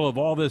the middle of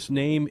all this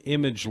name,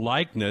 image,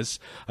 likeness.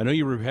 I know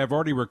you have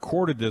already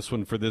recorded this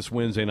one for this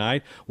Wednesday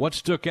night. What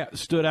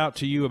stood out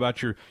to you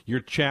about your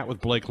chat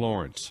with Blake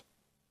Lawrence?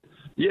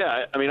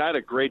 Yeah, I mean, I had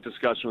a great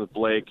discussion with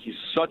Blake. He's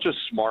such a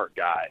smart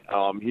guy.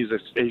 He's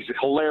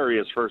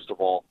hilarious, first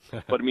of all.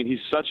 But, I mean, he's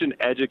such an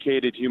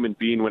educated human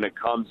being when it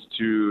comes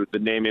to the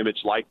name, image,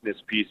 likeness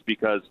piece,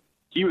 because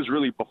he was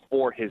really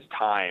before his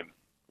time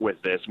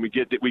with this. And we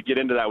get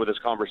into that with this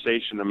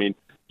conversation. I mean,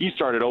 he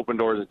started Open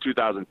Doors in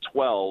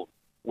 2012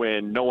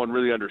 when no one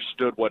really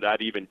understood what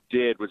that even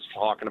did, was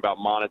talking about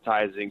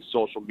monetizing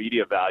social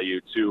media value,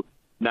 to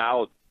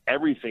now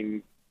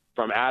everything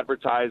from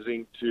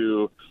advertising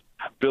to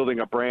building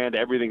a brand,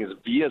 everything is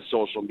via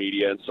social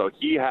media. And so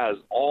he has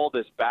all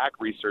this back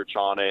research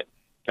on it.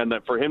 And then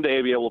for him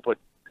to be able to put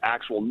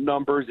actual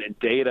numbers and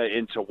data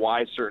into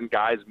why certain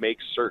guys make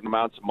certain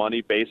amounts of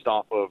money based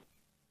off of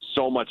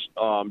so much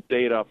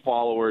data,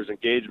 followers,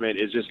 engagement,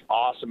 is just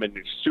awesome. And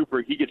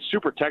he gets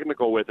super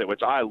technical with it,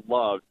 which I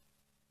love,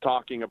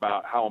 talking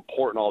about how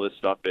important all this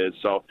stuff is.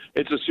 So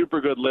it's a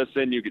super good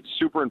listen. You get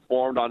super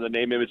informed on the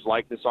name, image,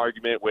 likeness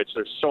argument, which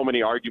there's so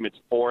many arguments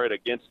for it,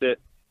 against it.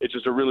 It's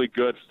just a really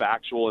good,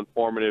 factual,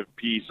 informative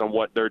piece on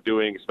what they're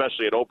doing,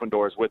 especially at Open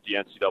Doors with the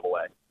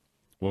NCAA.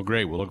 Well,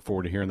 great. We'll look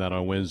forward to hearing that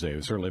on Wednesday.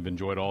 We certainly have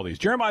enjoyed all these.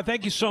 Jeremiah,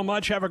 thank you so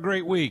much. Have a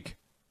great week.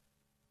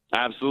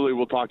 Absolutely.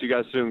 We'll talk to you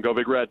guys soon. Go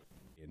Big Red.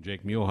 And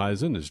Jake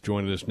Muehlheisen is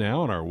joining us now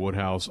on our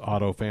Woodhouse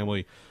Auto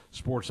Family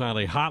Sports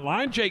Nightly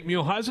Hotline. Jake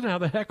Muehlheisen, how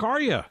the heck are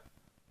you?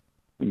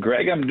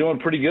 Greg, I'm doing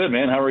pretty good,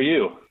 man. How are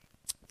you?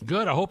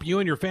 Good. I hope you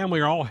and your family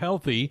are all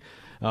healthy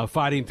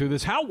fighting through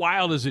this. How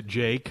wild is it,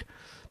 Jake,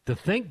 to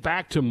think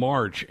back to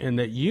March and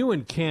that you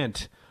and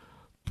Kent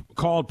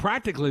called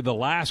practically the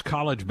last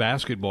college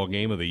basketball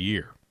game of the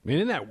year? I mean,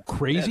 isn't that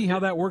crazy how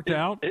that worked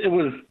out? It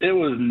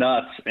was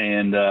nuts,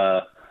 and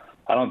I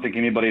don't think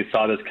anybody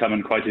saw this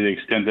coming quite to the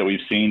extent that we've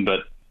seen. But,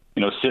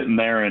 you know, sitting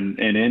there in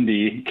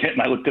Indy, Kent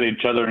and I looked at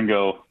each other and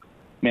go,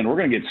 man, we're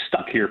going to get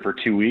stuck here for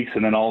 2 weeks.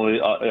 And then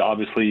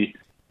obviously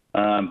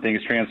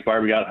things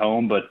transpired. We got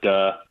home. But,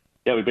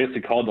 yeah, we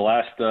basically called the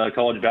last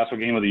college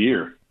basketball game of the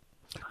year.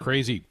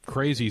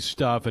 Crazy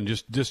stuff, and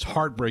just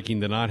heartbreaking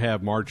to not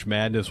have March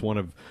Madness, one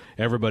of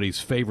everybody's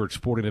favorite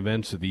sporting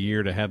events of the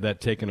year, to have that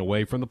taken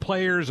away from the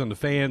players and the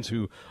fans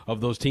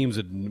of those teams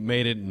that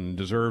made it and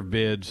deserve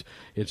bids.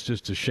 It's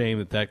just a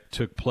shame that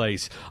took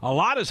place. A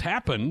lot has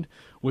happened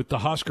with the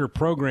Husker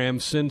program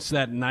since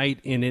that night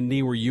in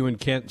Indy where you and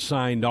Kent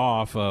signed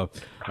off, almost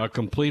a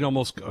complete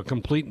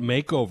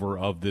makeover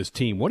of this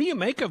team. What do you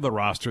make of the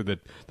roster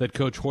that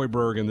Coach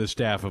Hoiberg and this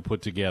staff have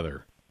put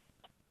together?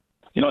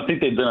 You know, I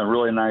think they've done a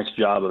really nice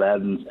job of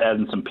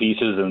adding some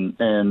pieces,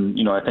 and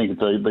you know, I think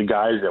the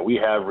guys that we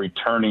have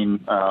returning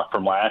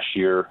from last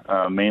year,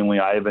 mainly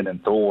Ivan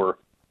and Thor,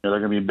 you know,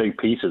 they're going to be big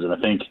pieces. And I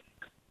think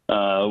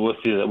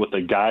with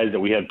the guys that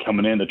we had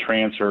coming in, the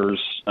transfers,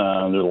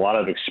 there's a lot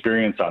of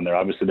experience on there.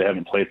 Obviously, they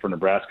haven't played for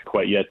Nebraska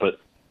quite yet, but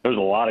there's a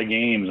lot of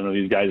games under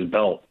these guys'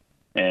 belt,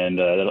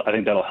 and I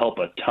think that'll help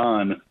a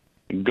ton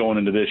going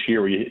into this year,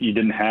 where you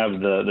didn't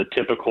have the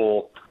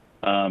typical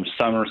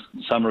summer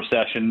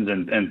sessions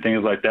and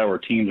things like that, where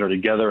teams are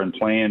together and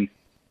playing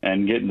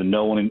and getting to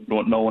know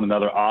one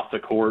another off the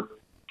court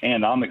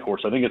and on the court.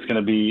 So I think it's going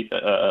to be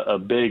a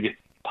big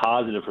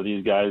positive for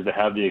these guys to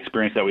have the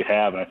experience that we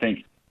have. And I think,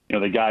 you know,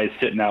 the guys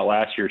sitting out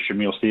last year,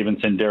 Shamil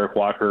Stevenson, Derek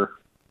Walker,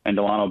 and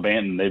Delano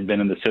Banton, they've been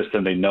in the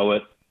system, they know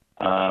it,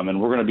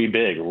 and we're going to be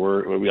big.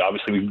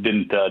 We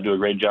didn't do a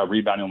great job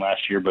rebounding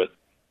last year, but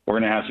we're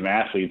going to have some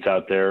athletes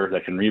out there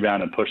that can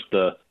rebound and push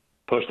the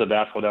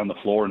basketball down the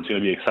floor, and it's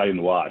going to be exciting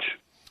to watch.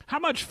 How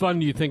much fun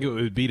do you think it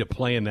would be to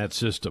play in that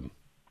system?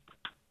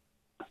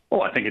 Oh,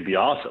 I think it'd be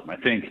awesome. I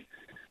think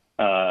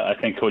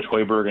Coach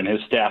Hoiberg and his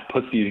staff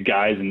puts these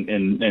guys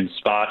in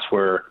spots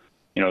where,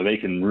 you know, they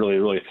can really,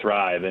 really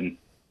thrive. And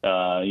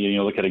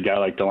you look at a guy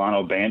like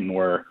Delano Banton,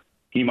 where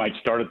he might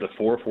start at the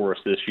 4 for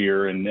us this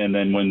year, and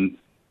then when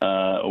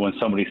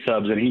somebody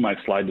subs in, he might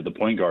slide to the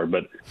point guard.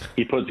 But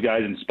he puts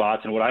guys in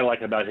spots. And what I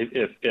like about it,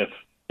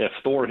 if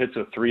Thor hits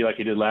a 3 like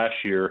he did last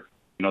year,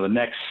 the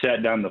next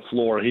set down the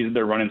floor,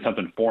 they're running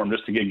something for him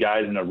just to get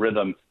guys in a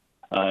rhythm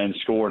and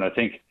score. And I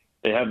think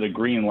they have the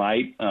green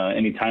light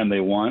anytime they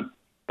want,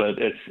 but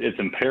it's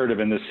imperative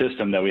in this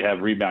system that we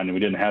have rebounding. We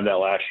didn't have that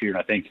last year, and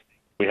I think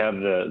we have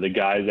the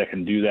guys that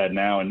can do that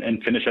now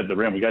and finish at the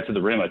rim. We got to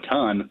the rim a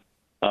ton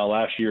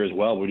last year as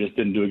well. We just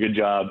didn't do a good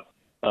job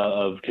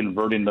of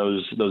converting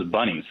those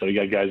bunnies. So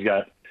you guys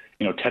got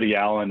Teddy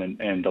Allen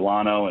and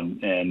Delano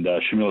and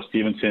Shamil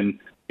Stevenson,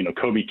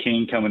 Kobe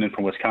King coming in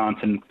from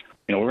Wisconsin.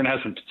 We're going to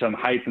have some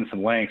height and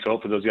some length, so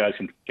hopefully those guys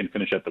can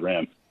finish at the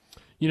rim.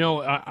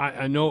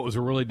 I know it was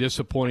a really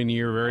disappointing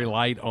year, very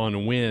light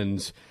on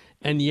wins,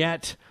 and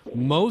yet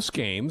most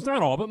games,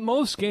 not all, but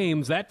most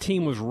games, that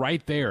team was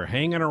right there,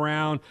 hanging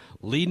around,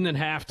 leading at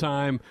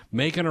halftime,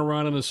 making a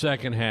run in the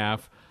second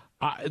half.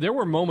 There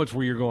were moments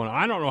where you're going,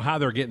 I don't know how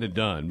they're getting it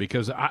done,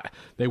 because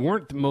they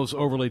weren't the most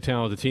overly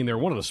talented team. They're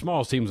one of the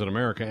smallest teams in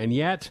America, and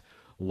yet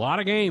a lot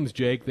of games,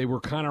 Jake, they were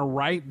kind of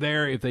right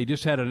there. If they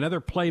just had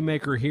another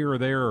playmaker here or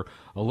there, or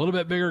a little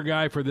bit bigger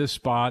guy for this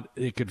spot,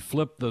 it could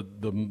flip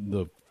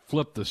the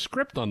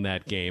script on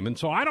that game. And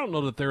so I don't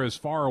know that they're as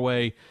far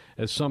away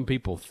as some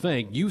people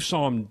think. You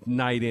saw them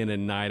night in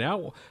and night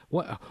out.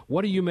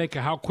 What do you make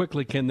of how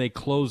quickly can they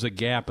close a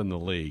gap in the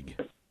league?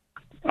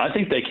 I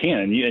think they can,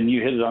 and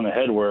you hit it on the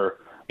head where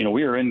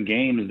we were in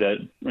games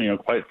that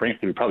quite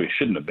frankly we probably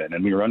shouldn't have been,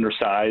 and we were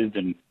undersized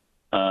and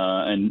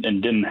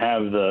didn't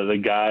have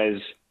the guys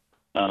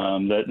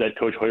that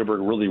Coach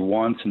Hoiberg really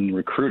wants and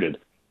recruited.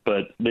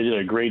 But they did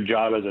a great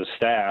job as a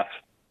staff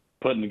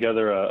putting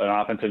together an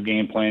offensive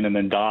game plan, and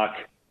then Doc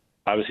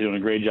obviously doing a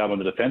great job on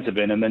the defensive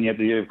end. And then you have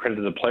to give credit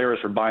to the players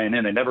for buying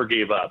in. They never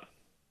gave up,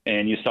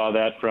 and you saw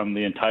that from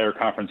the entire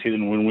conference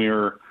season when we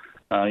were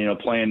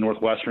playing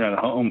Northwestern at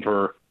home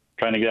for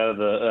trying to get out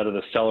of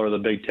the cellar of the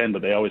Big Ten,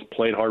 but they always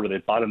played hard, but they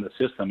bought into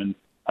the system. And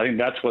I think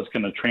that's what's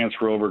going to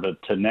transfer over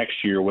to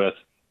next year with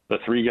the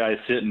three guys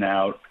sitting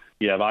out.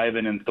 You have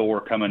Ivan and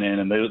Thor coming in,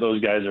 and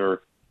those guys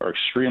are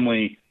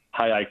extremely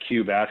high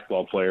IQ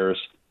basketball players.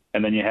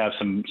 And then you have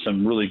some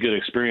really good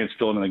experience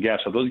filling in the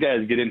gaps. So if those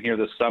guys get in here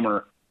this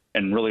summer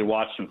and really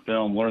watch some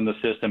film, learn the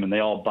system, and they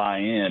all buy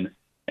in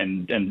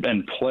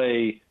and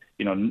play,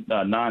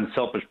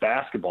 non-selfish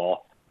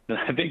basketball, then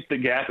I think the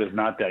gap is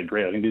not that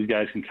great. I think these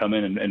guys can come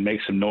in and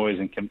make some noise,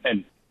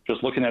 and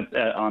just looking at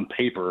on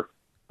paper,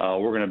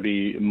 we're going to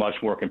be much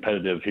more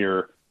competitive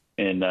here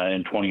in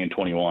 20 and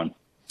 21.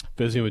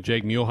 Visiting with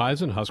Jake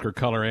Muehlheisen, Husker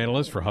color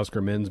analyst for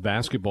Husker men's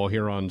basketball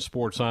here on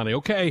Sports Sunday.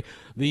 Okay,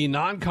 the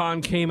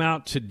non-con came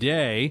out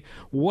today.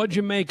 What'd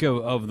you make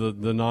of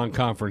the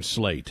non-conference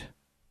slate?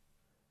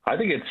 I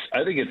think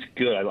it's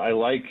good. I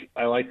like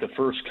the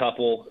first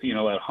couple,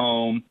 at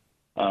home,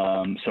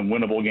 some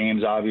winnable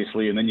games,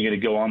 obviously, and then you got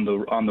to go on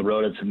the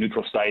road at some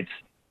neutral sites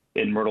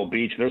in Myrtle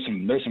Beach. There's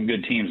some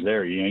good teams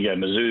there. You got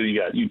Mizzou, you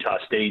got Utah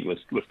State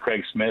with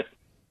Craig Smith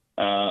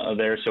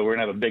there, so we're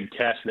gonna have a big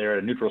test there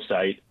at a neutral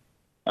site.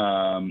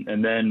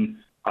 And then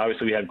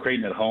obviously we have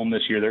Creighton at home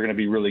this year. They're going to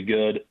be really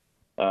good.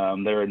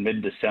 They're in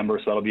mid-December,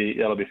 so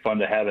that'll be fun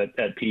to have at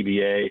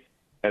PBA.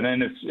 And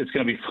then it's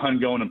going to be fun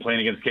going and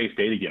playing against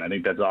K-State again. I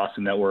think that's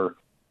awesome that we're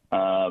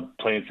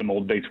playing some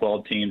old Big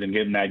 12 teams and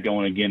getting that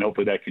going again.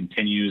 Hopefully that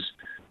continues.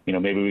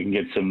 Maybe we can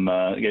get some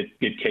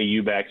get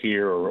KU back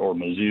here or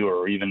Mizzou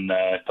or even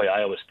play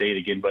Iowa State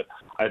again. But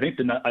I think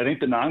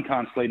the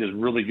non-con slate is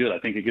really good. I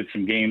think it gets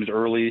some games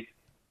early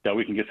that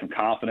we can get some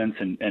confidence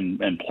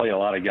and play a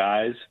lot of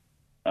guys,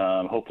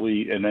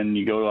 hopefully, and then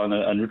you go on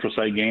a neutral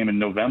site game in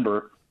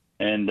November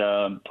and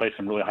play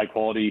some really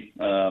high-quality,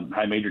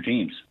 high-major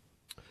teams.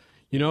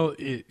 You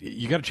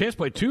got a chance to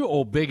play two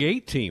old Big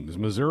 8 teams.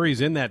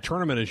 Missouri's in that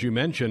tournament, as you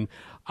mentioned.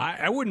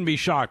 I wouldn't be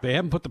shocked. They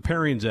haven't put the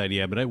pairings out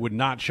yet, but it would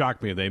not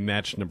shock me if they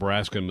matched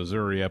Nebraska and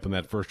Missouri up in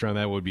that first round.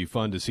 That would be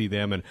fun to see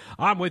them. And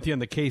I'm with you on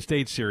the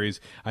K-State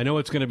series. I know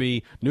it's going to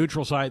be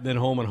neutral site, then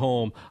home and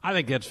home. I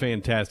think that's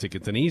fantastic.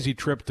 It's an easy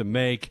trip to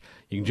make.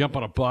 You can jump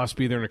on a bus,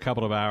 be there in a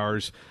couple of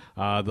hours.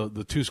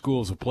 The two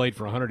schools have played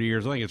for 100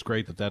 years. I think it's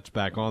great that that's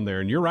back on there.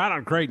 And you're right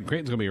on Creighton.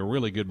 Creighton's going to be a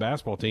really good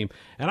basketball team.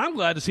 And I'm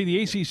glad to see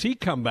the ACC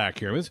come back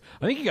here.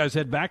 I think you guys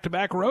had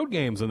back-to-back road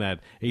games in that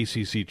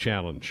ACC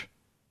challenge.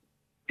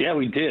 Yeah,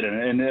 we did,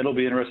 and it'll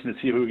be interesting to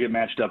see who we get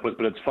matched up with.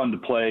 But it's fun to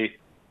play,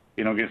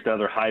 against the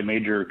other high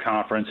major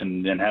conference,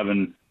 and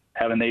having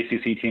the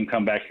ACC team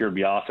come back here would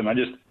be awesome. I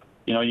just,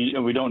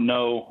 we don't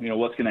know,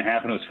 what's going to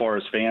happen as far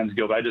as fans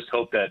go, but I just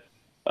hope that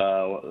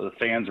the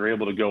fans are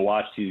able to go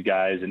watch these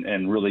guys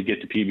and really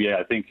get to PBA.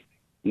 I think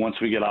once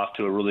we get off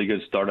to a really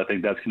good start, I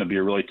think that's going to be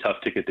a really tough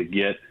ticket to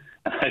get.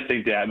 And I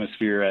think the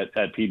atmosphere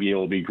at PBA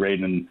will be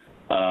great, and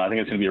I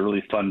think it's going to be a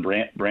really fun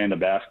brand of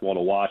basketball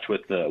to watch with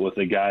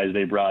the guys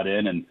they brought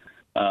in, and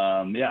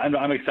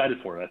I'm excited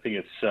for it. I think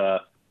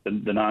it's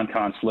the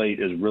non-con slate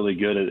is really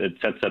good. It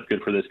sets up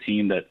good for this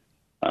team that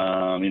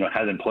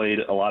hasn't played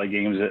a lot of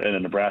games in a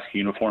Nebraska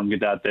uniform.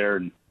 Get out there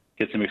and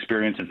get some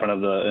experience in front of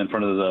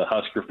the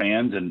Husker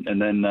fans,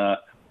 and then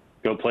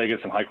go play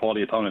against some high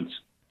quality opponents.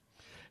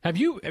 Have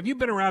you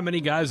been around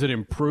many guys that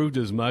improved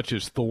as much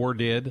as Thor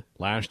did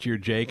last year,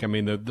 Jake? I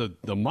mean,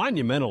 the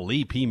monumental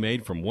leap he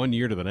made from one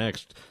year to the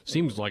next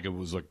seems like it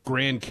was a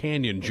Grand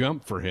Canyon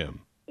jump for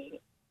him.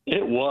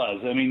 It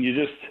was. I mean,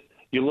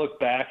 you look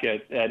back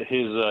at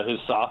his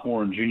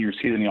sophomore and junior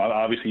season.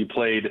 Obviously he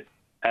played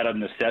out of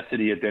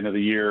necessity at the end of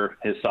the year,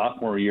 his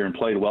sophomore year, and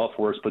played well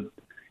for us. But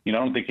I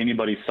don't think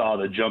anybody saw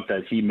the jump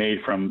that he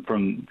made from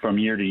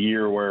year to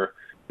year, where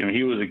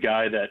he was a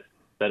guy that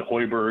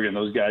Hoiberg and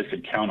those guys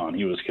could count on.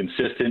 He was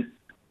consistent.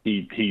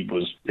 He's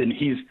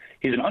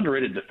an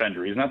underrated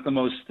defender. He's not the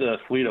most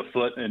fleet of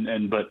foot,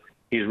 but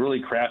he's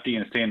really crafty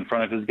and staying in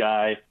front of his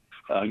guy.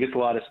 Gets a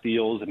lot of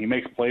steals, and he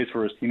makes plays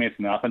for his teammates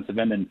in the offensive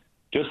end. And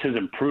just his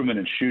improvement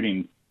in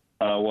shooting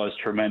was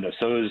tremendous.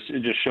 So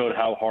it just showed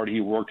how hard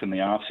he worked in the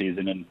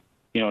offseason. And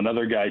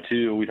another guy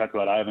too. We talked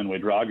about Ivan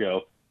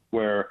Ouedraogo,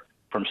 where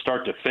from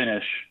start to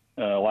finish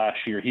last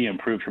year he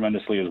improved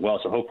tremendously as well.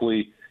 So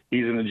hopefully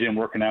he's in the gym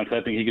working out,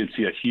 because I think he could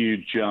see a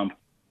huge jump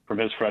from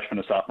his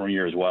freshman to sophomore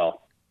year as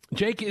well.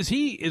 Jake,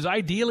 is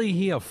ideally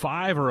he a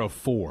 5 or a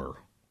 4?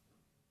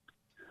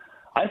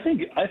 I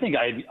think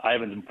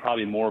Ivan's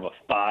probably more of a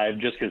 5,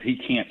 just because he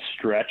can't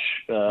stretch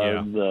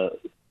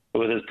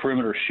with his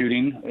perimeter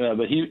shooting.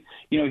 But he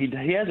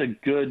has a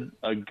good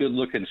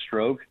looking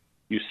stroke.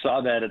 You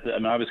saw that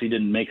obviously he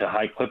didn't make a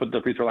high clip at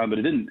the free throw line, but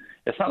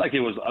it's not like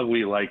it was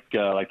ugly like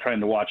trying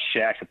to watch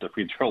Shaq at the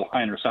free throw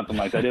line or something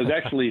like that. It was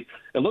actually,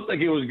 it looked like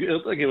it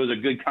was a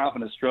good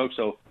confident stroke.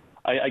 So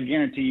I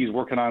guarantee he's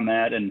working on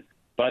that.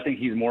 But I think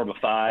he's more of a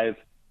 5,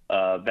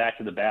 back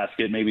to the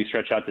basket, maybe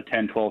stretch out to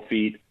 10, 12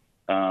 feet.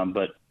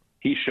 But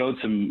he showed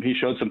some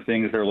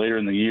things there later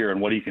in the year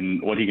and what he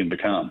can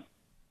become.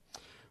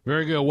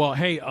 Very good. Well,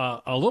 hey,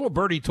 a little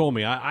birdie told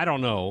me, I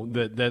don't know,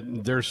 that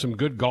there's some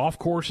good golf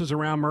courses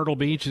around Myrtle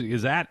Beach.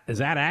 Is that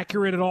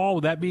accurate at all?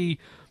 Would that be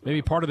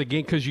maybe part of the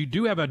game? Because you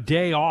do have a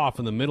day off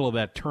in the middle of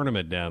that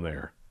tournament down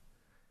there.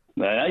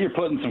 Now you're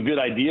putting some good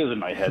ideas in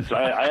my head, so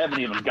I haven't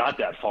even got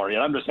that far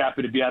yet. I'm just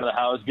happy to be out of the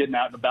house, getting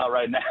out and about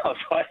right now,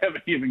 so I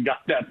haven't even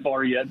got that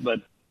far yet, but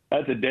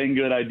that's a dang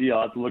good idea.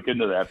 I'll have to look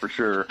into that for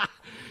sure.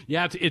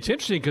 Yeah, it's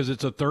interesting because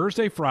it's a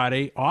Thursday,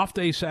 Friday, off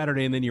day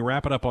Saturday, and then you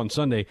wrap it up on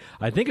Sunday.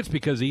 I think it's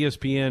because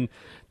ESPN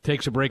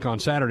takes a break on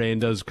Saturday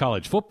and does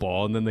college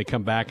football, and then they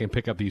come back and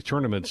pick up these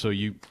tournaments. So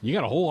you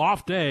got a whole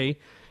off day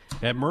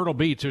at Myrtle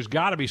Beach. There's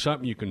got to be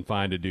something you can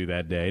find to do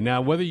that day.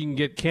 Now, whether you can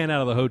get Ken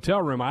out of the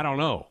hotel room, I don't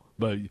know.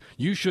 But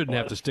you shouldn't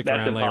have to stick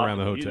around and lay around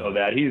the hotel. You know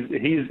that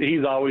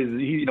he's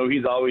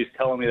always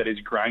telling me that he's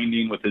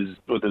grinding with his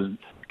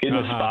getting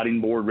his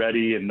spotting board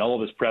ready and all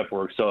of his prep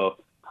work. So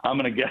I'm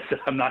going to guess that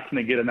I'm not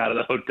going to get him out of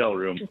the hotel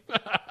room.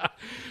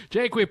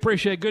 Jake, we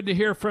appreciate it. Good to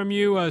hear from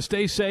you.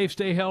 Stay safe,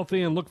 stay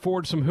healthy, and look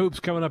forward to some hoops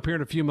coming up here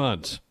in a few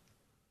months.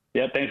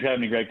 Yeah, thanks for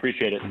having me, Greg.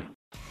 Appreciate it.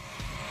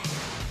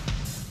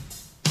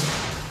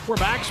 We're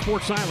back,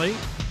 Sports Nightly.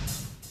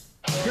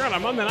 Here on a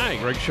Monday night,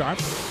 Greg Sharp,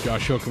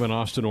 Josh Hokeman,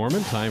 Austin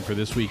Orman. Time for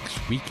this week's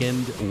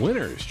weekend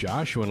winners.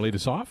 Josh, you want to lead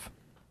us off?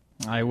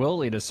 I will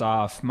lead us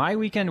off. My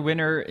weekend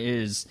winner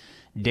is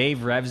Dave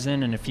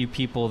Revson and a few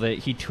people that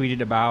he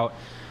tweeted about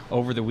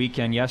over the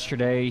weekend.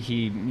 Yesterday,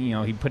 he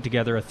put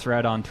together a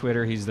thread on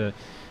Twitter. He's the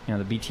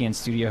BTN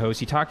studio host.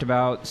 He talked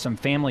about some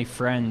family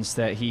friends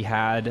that he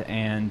had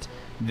and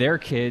their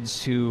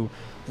kids who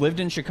lived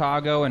in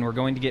Chicago and were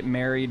going to get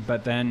married,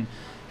 but then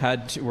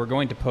were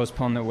going to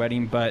postpone the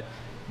wedding, but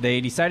they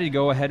decided to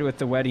go ahead with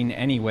the wedding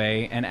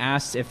anyway and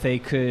asked if they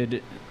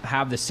could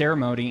have the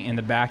ceremony in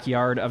the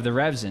backyard of the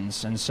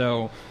Revsons. And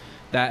so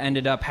that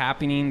ended up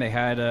happening. They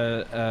had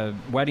a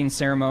wedding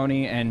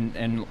ceremony,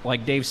 and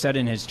like Dave said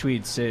in his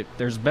tweets,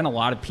 there's been a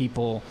lot of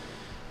people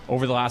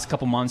over the last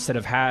couple months that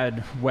have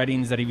had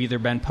weddings that have either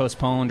been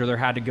postponed or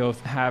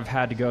have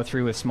had to go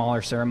through with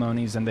smaller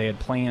ceremonies than they had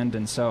planned.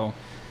 And so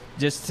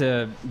just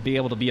to be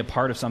able to be a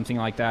part of something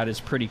like that is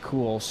pretty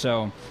cool.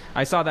 So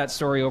I saw that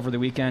story over the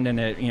weekend, and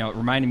it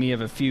reminded me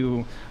of a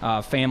few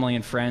family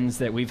and friends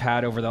that we've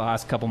had over the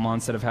last couple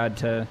months that have had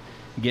to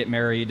get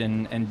married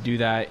and do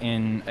that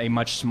in a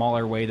much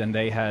smaller way than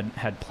they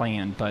had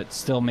planned, but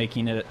still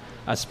making it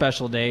a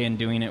special day and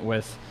doing it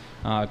with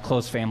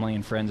close family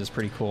and friends is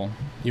pretty cool.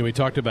 We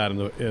talked about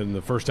in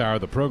the first hour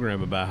of the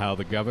program about how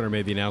the governor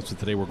made the announcement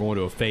today we're going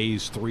to a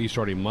phase 3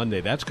 starting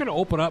Monday. That's going to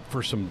open up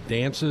for some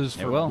dances,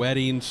 for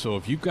weddings. So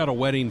if you've got a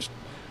wedding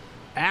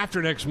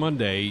after next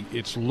Monday,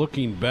 it's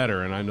looking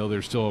better. And I know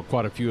there's still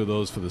quite a few of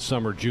those for the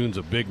summer. June's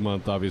a big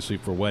month, obviously,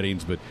 for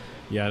weddings. But,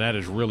 yeah, that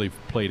has really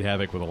played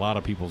havoc with a lot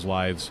of people's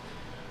lives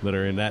that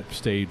are in that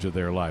stage of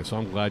their life. So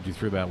I'm glad you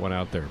threw that one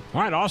out there.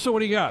 All right, also, what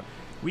do you got?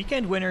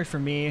 Weekend winner for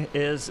me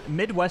is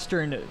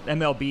Midwestern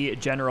MLB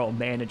general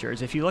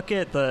managers. If you look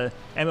at the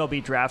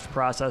MLB draft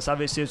process,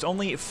 obviously there's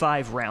only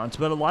 5 rounds,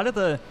 but a lot of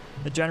the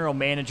general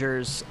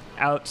managers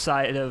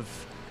outside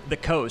of the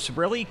coast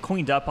really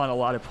cleaned up on a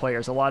lot of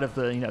players. A lot of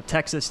the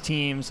Texas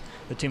teams,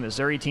 the two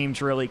Missouri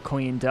teams really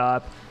cleaned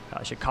up.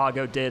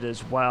 Chicago did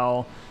as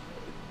well.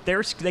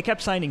 they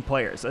kept signing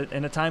players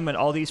in a time when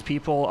all these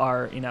people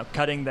are,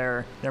 cutting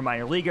their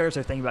minor leaguers.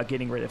 They're thinking about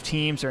getting rid of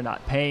teams. They're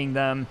not paying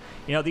them.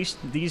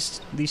 These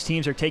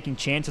teams are taking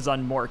chances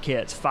on more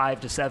kids,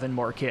 5 to 7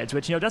 more kids,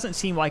 which, doesn't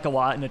seem like a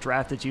lot in a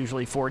draft that's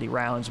usually 40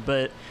 rounds,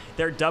 but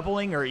they're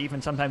doubling or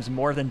even sometimes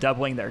more than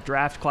doubling their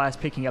draft class,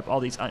 picking up all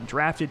these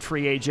undrafted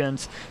free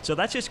agents. So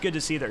that's just good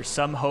to see. There's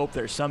some hope.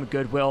 There's some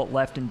goodwill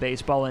left in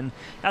baseball. And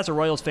as a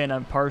Royals fan,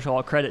 I'm partial.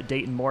 I'll credit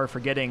Dayton Moore for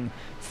getting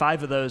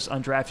 5 of those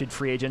undrafted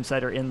free agents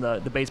that are in the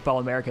Baseball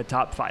America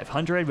top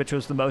 500, which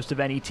was the most of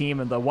any team,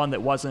 and the one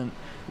that wasn't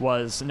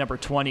was number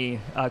 20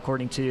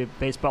 according to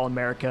Baseball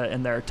America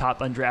in their top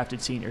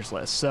undrafted seniors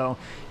list. So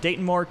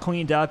Dayton Moore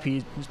cleaned up.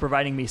 He's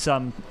providing me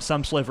some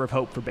sliver of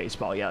hope for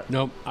baseball yet.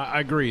 No,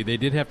 I agree. They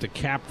did have to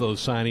cap those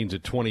signings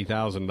at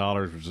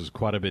 $20,000, which is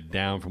quite a bit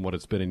down from what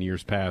it's been in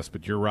years past,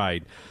 but you're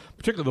right.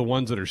 Particularly the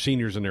ones that are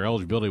seniors and their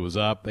eligibility was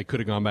up. They could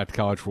have gone back to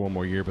college for one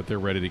more year, but they're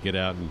ready to get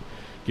out and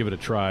give it a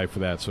try for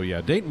that. So, yeah,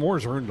 Dayton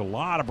Moore's earned a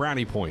lot of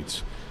brownie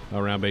points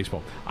around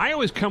baseball. I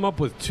always come up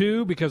with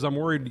 2 because I'm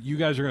worried you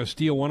guys are going to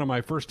steal one of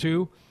my first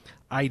 2.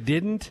 I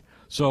didn't.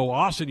 So,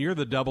 Austin, you're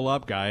the double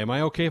up guy. Am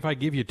I okay if I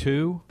give you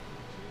 2?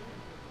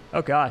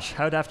 Oh, gosh.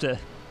 I would have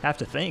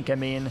to think. I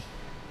mean,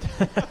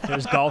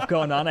 there's golf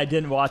going on I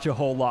didn't watch a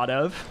whole lot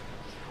of.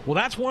 Well,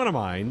 that's one of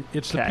mine.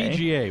 It's the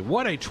PGA.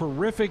 What a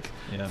terrific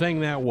thing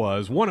that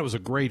was. One, it was a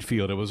great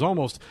field. It was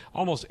almost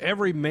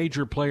every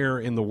major player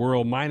in the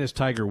world, minus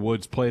Tiger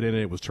Woods, played in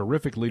it. It was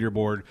terrific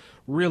leaderboard,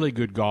 really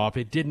good golf.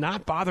 It did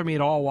not bother me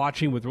at all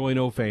watching with really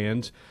no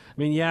fans.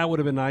 I mean, yeah, it would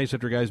have been nice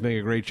after guys make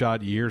a great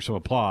shot, you hear some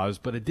applause,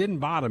 but it didn't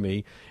bother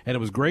me, and it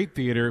was great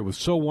theater. It was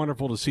so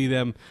wonderful to see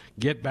them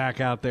get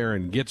back out there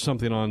and get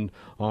something on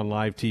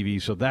live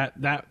TV. So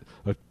that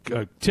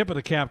a tip of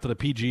the cap to the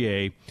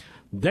PGA.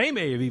 They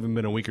may have even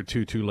been a week or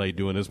two too late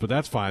doing this, but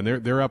that's fine.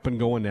 They're up and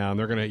going now.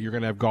 And you're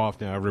gonna have golf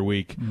now every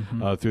week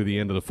through the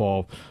end of the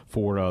fall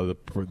for the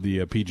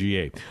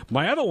PGA.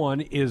 My other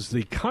one is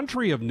the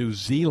country of New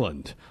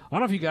Zealand. I don't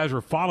know if you guys were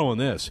following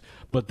this,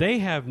 but they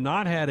have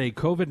not had a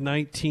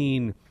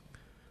COVID-19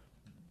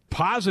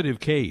 positive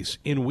case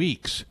in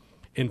weeks.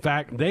 In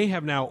fact, they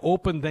have now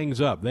opened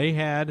things up. They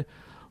had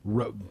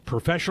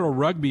professional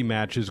rugby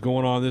matches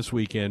going on this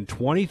weekend.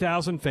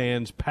 20,000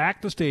 fans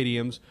packed the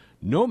stadiums.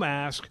 No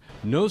mask,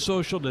 no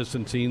social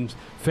distancing,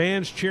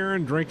 fans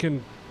cheering,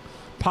 drinking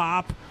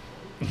pop.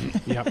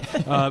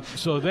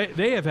 So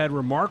they have had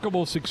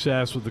remarkable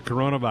success with the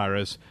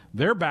coronavirus.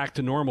 They're back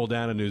to normal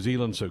down in New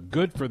Zealand, so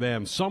good for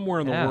them.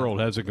 Somewhere in the world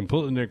has it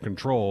completely under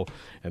control,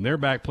 and they're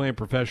back playing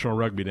professional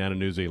rugby down in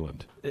New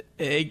Zealand.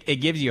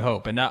 It gives you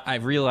hope, and I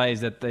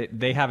realize that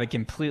they have a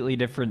completely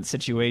different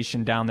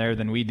situation down there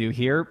than we do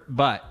here,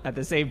 but at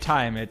the same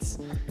time,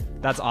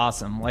 that's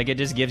awesome. Like, it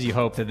just gives you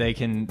hope that they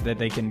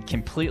can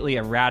completely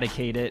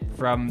eradicate it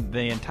from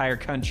the entire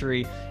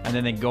country, and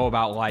then they go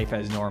about life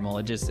as normal.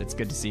 It's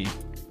good to see.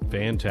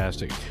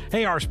 Fantastic.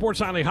 Hey, our Sports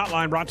Nightly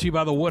Hotline brought to you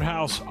by the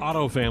Woodhouse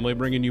Auto Family,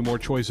 bringing you more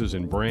choices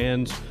in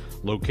brands,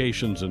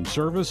 locations, and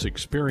service.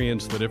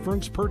 Experience the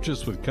difference.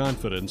 Purchase with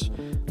confidence.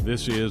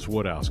 This is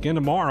Woodhouse. Again,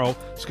 tomorrow,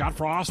 Scott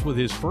Frost with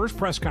his first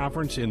press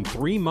conference in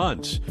 3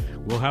 months.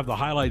 We'll have the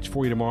highlights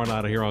for you tomorrow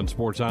night here on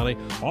Sports Nightly.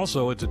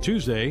 Also, it's a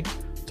Tuesday,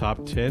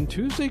 Top 10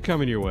 Tuesday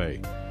coming your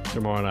way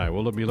tomorrow night.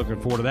 We'll be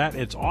looking forward to that.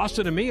 It's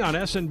Austin and me on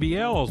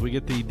SNBL as we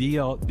get the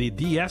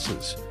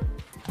DSs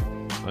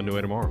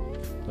underway tomorrow.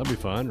 That'll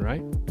be fun,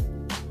 right?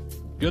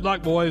 Good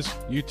luck, boys.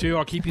 You too.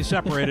 I'll keep you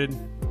separated.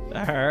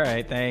 All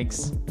right,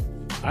 thanks.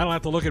 I don't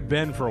have to look at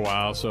Ben for a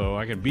while, so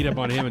I can beat up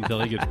on him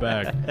until he gets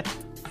back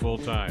full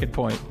time. Good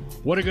point.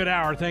 What a good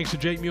hour. Thanks to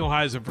Jake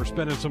Muehlheisen for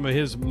spending some of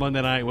his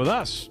Monday night with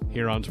us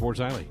here on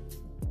Sports Nightly.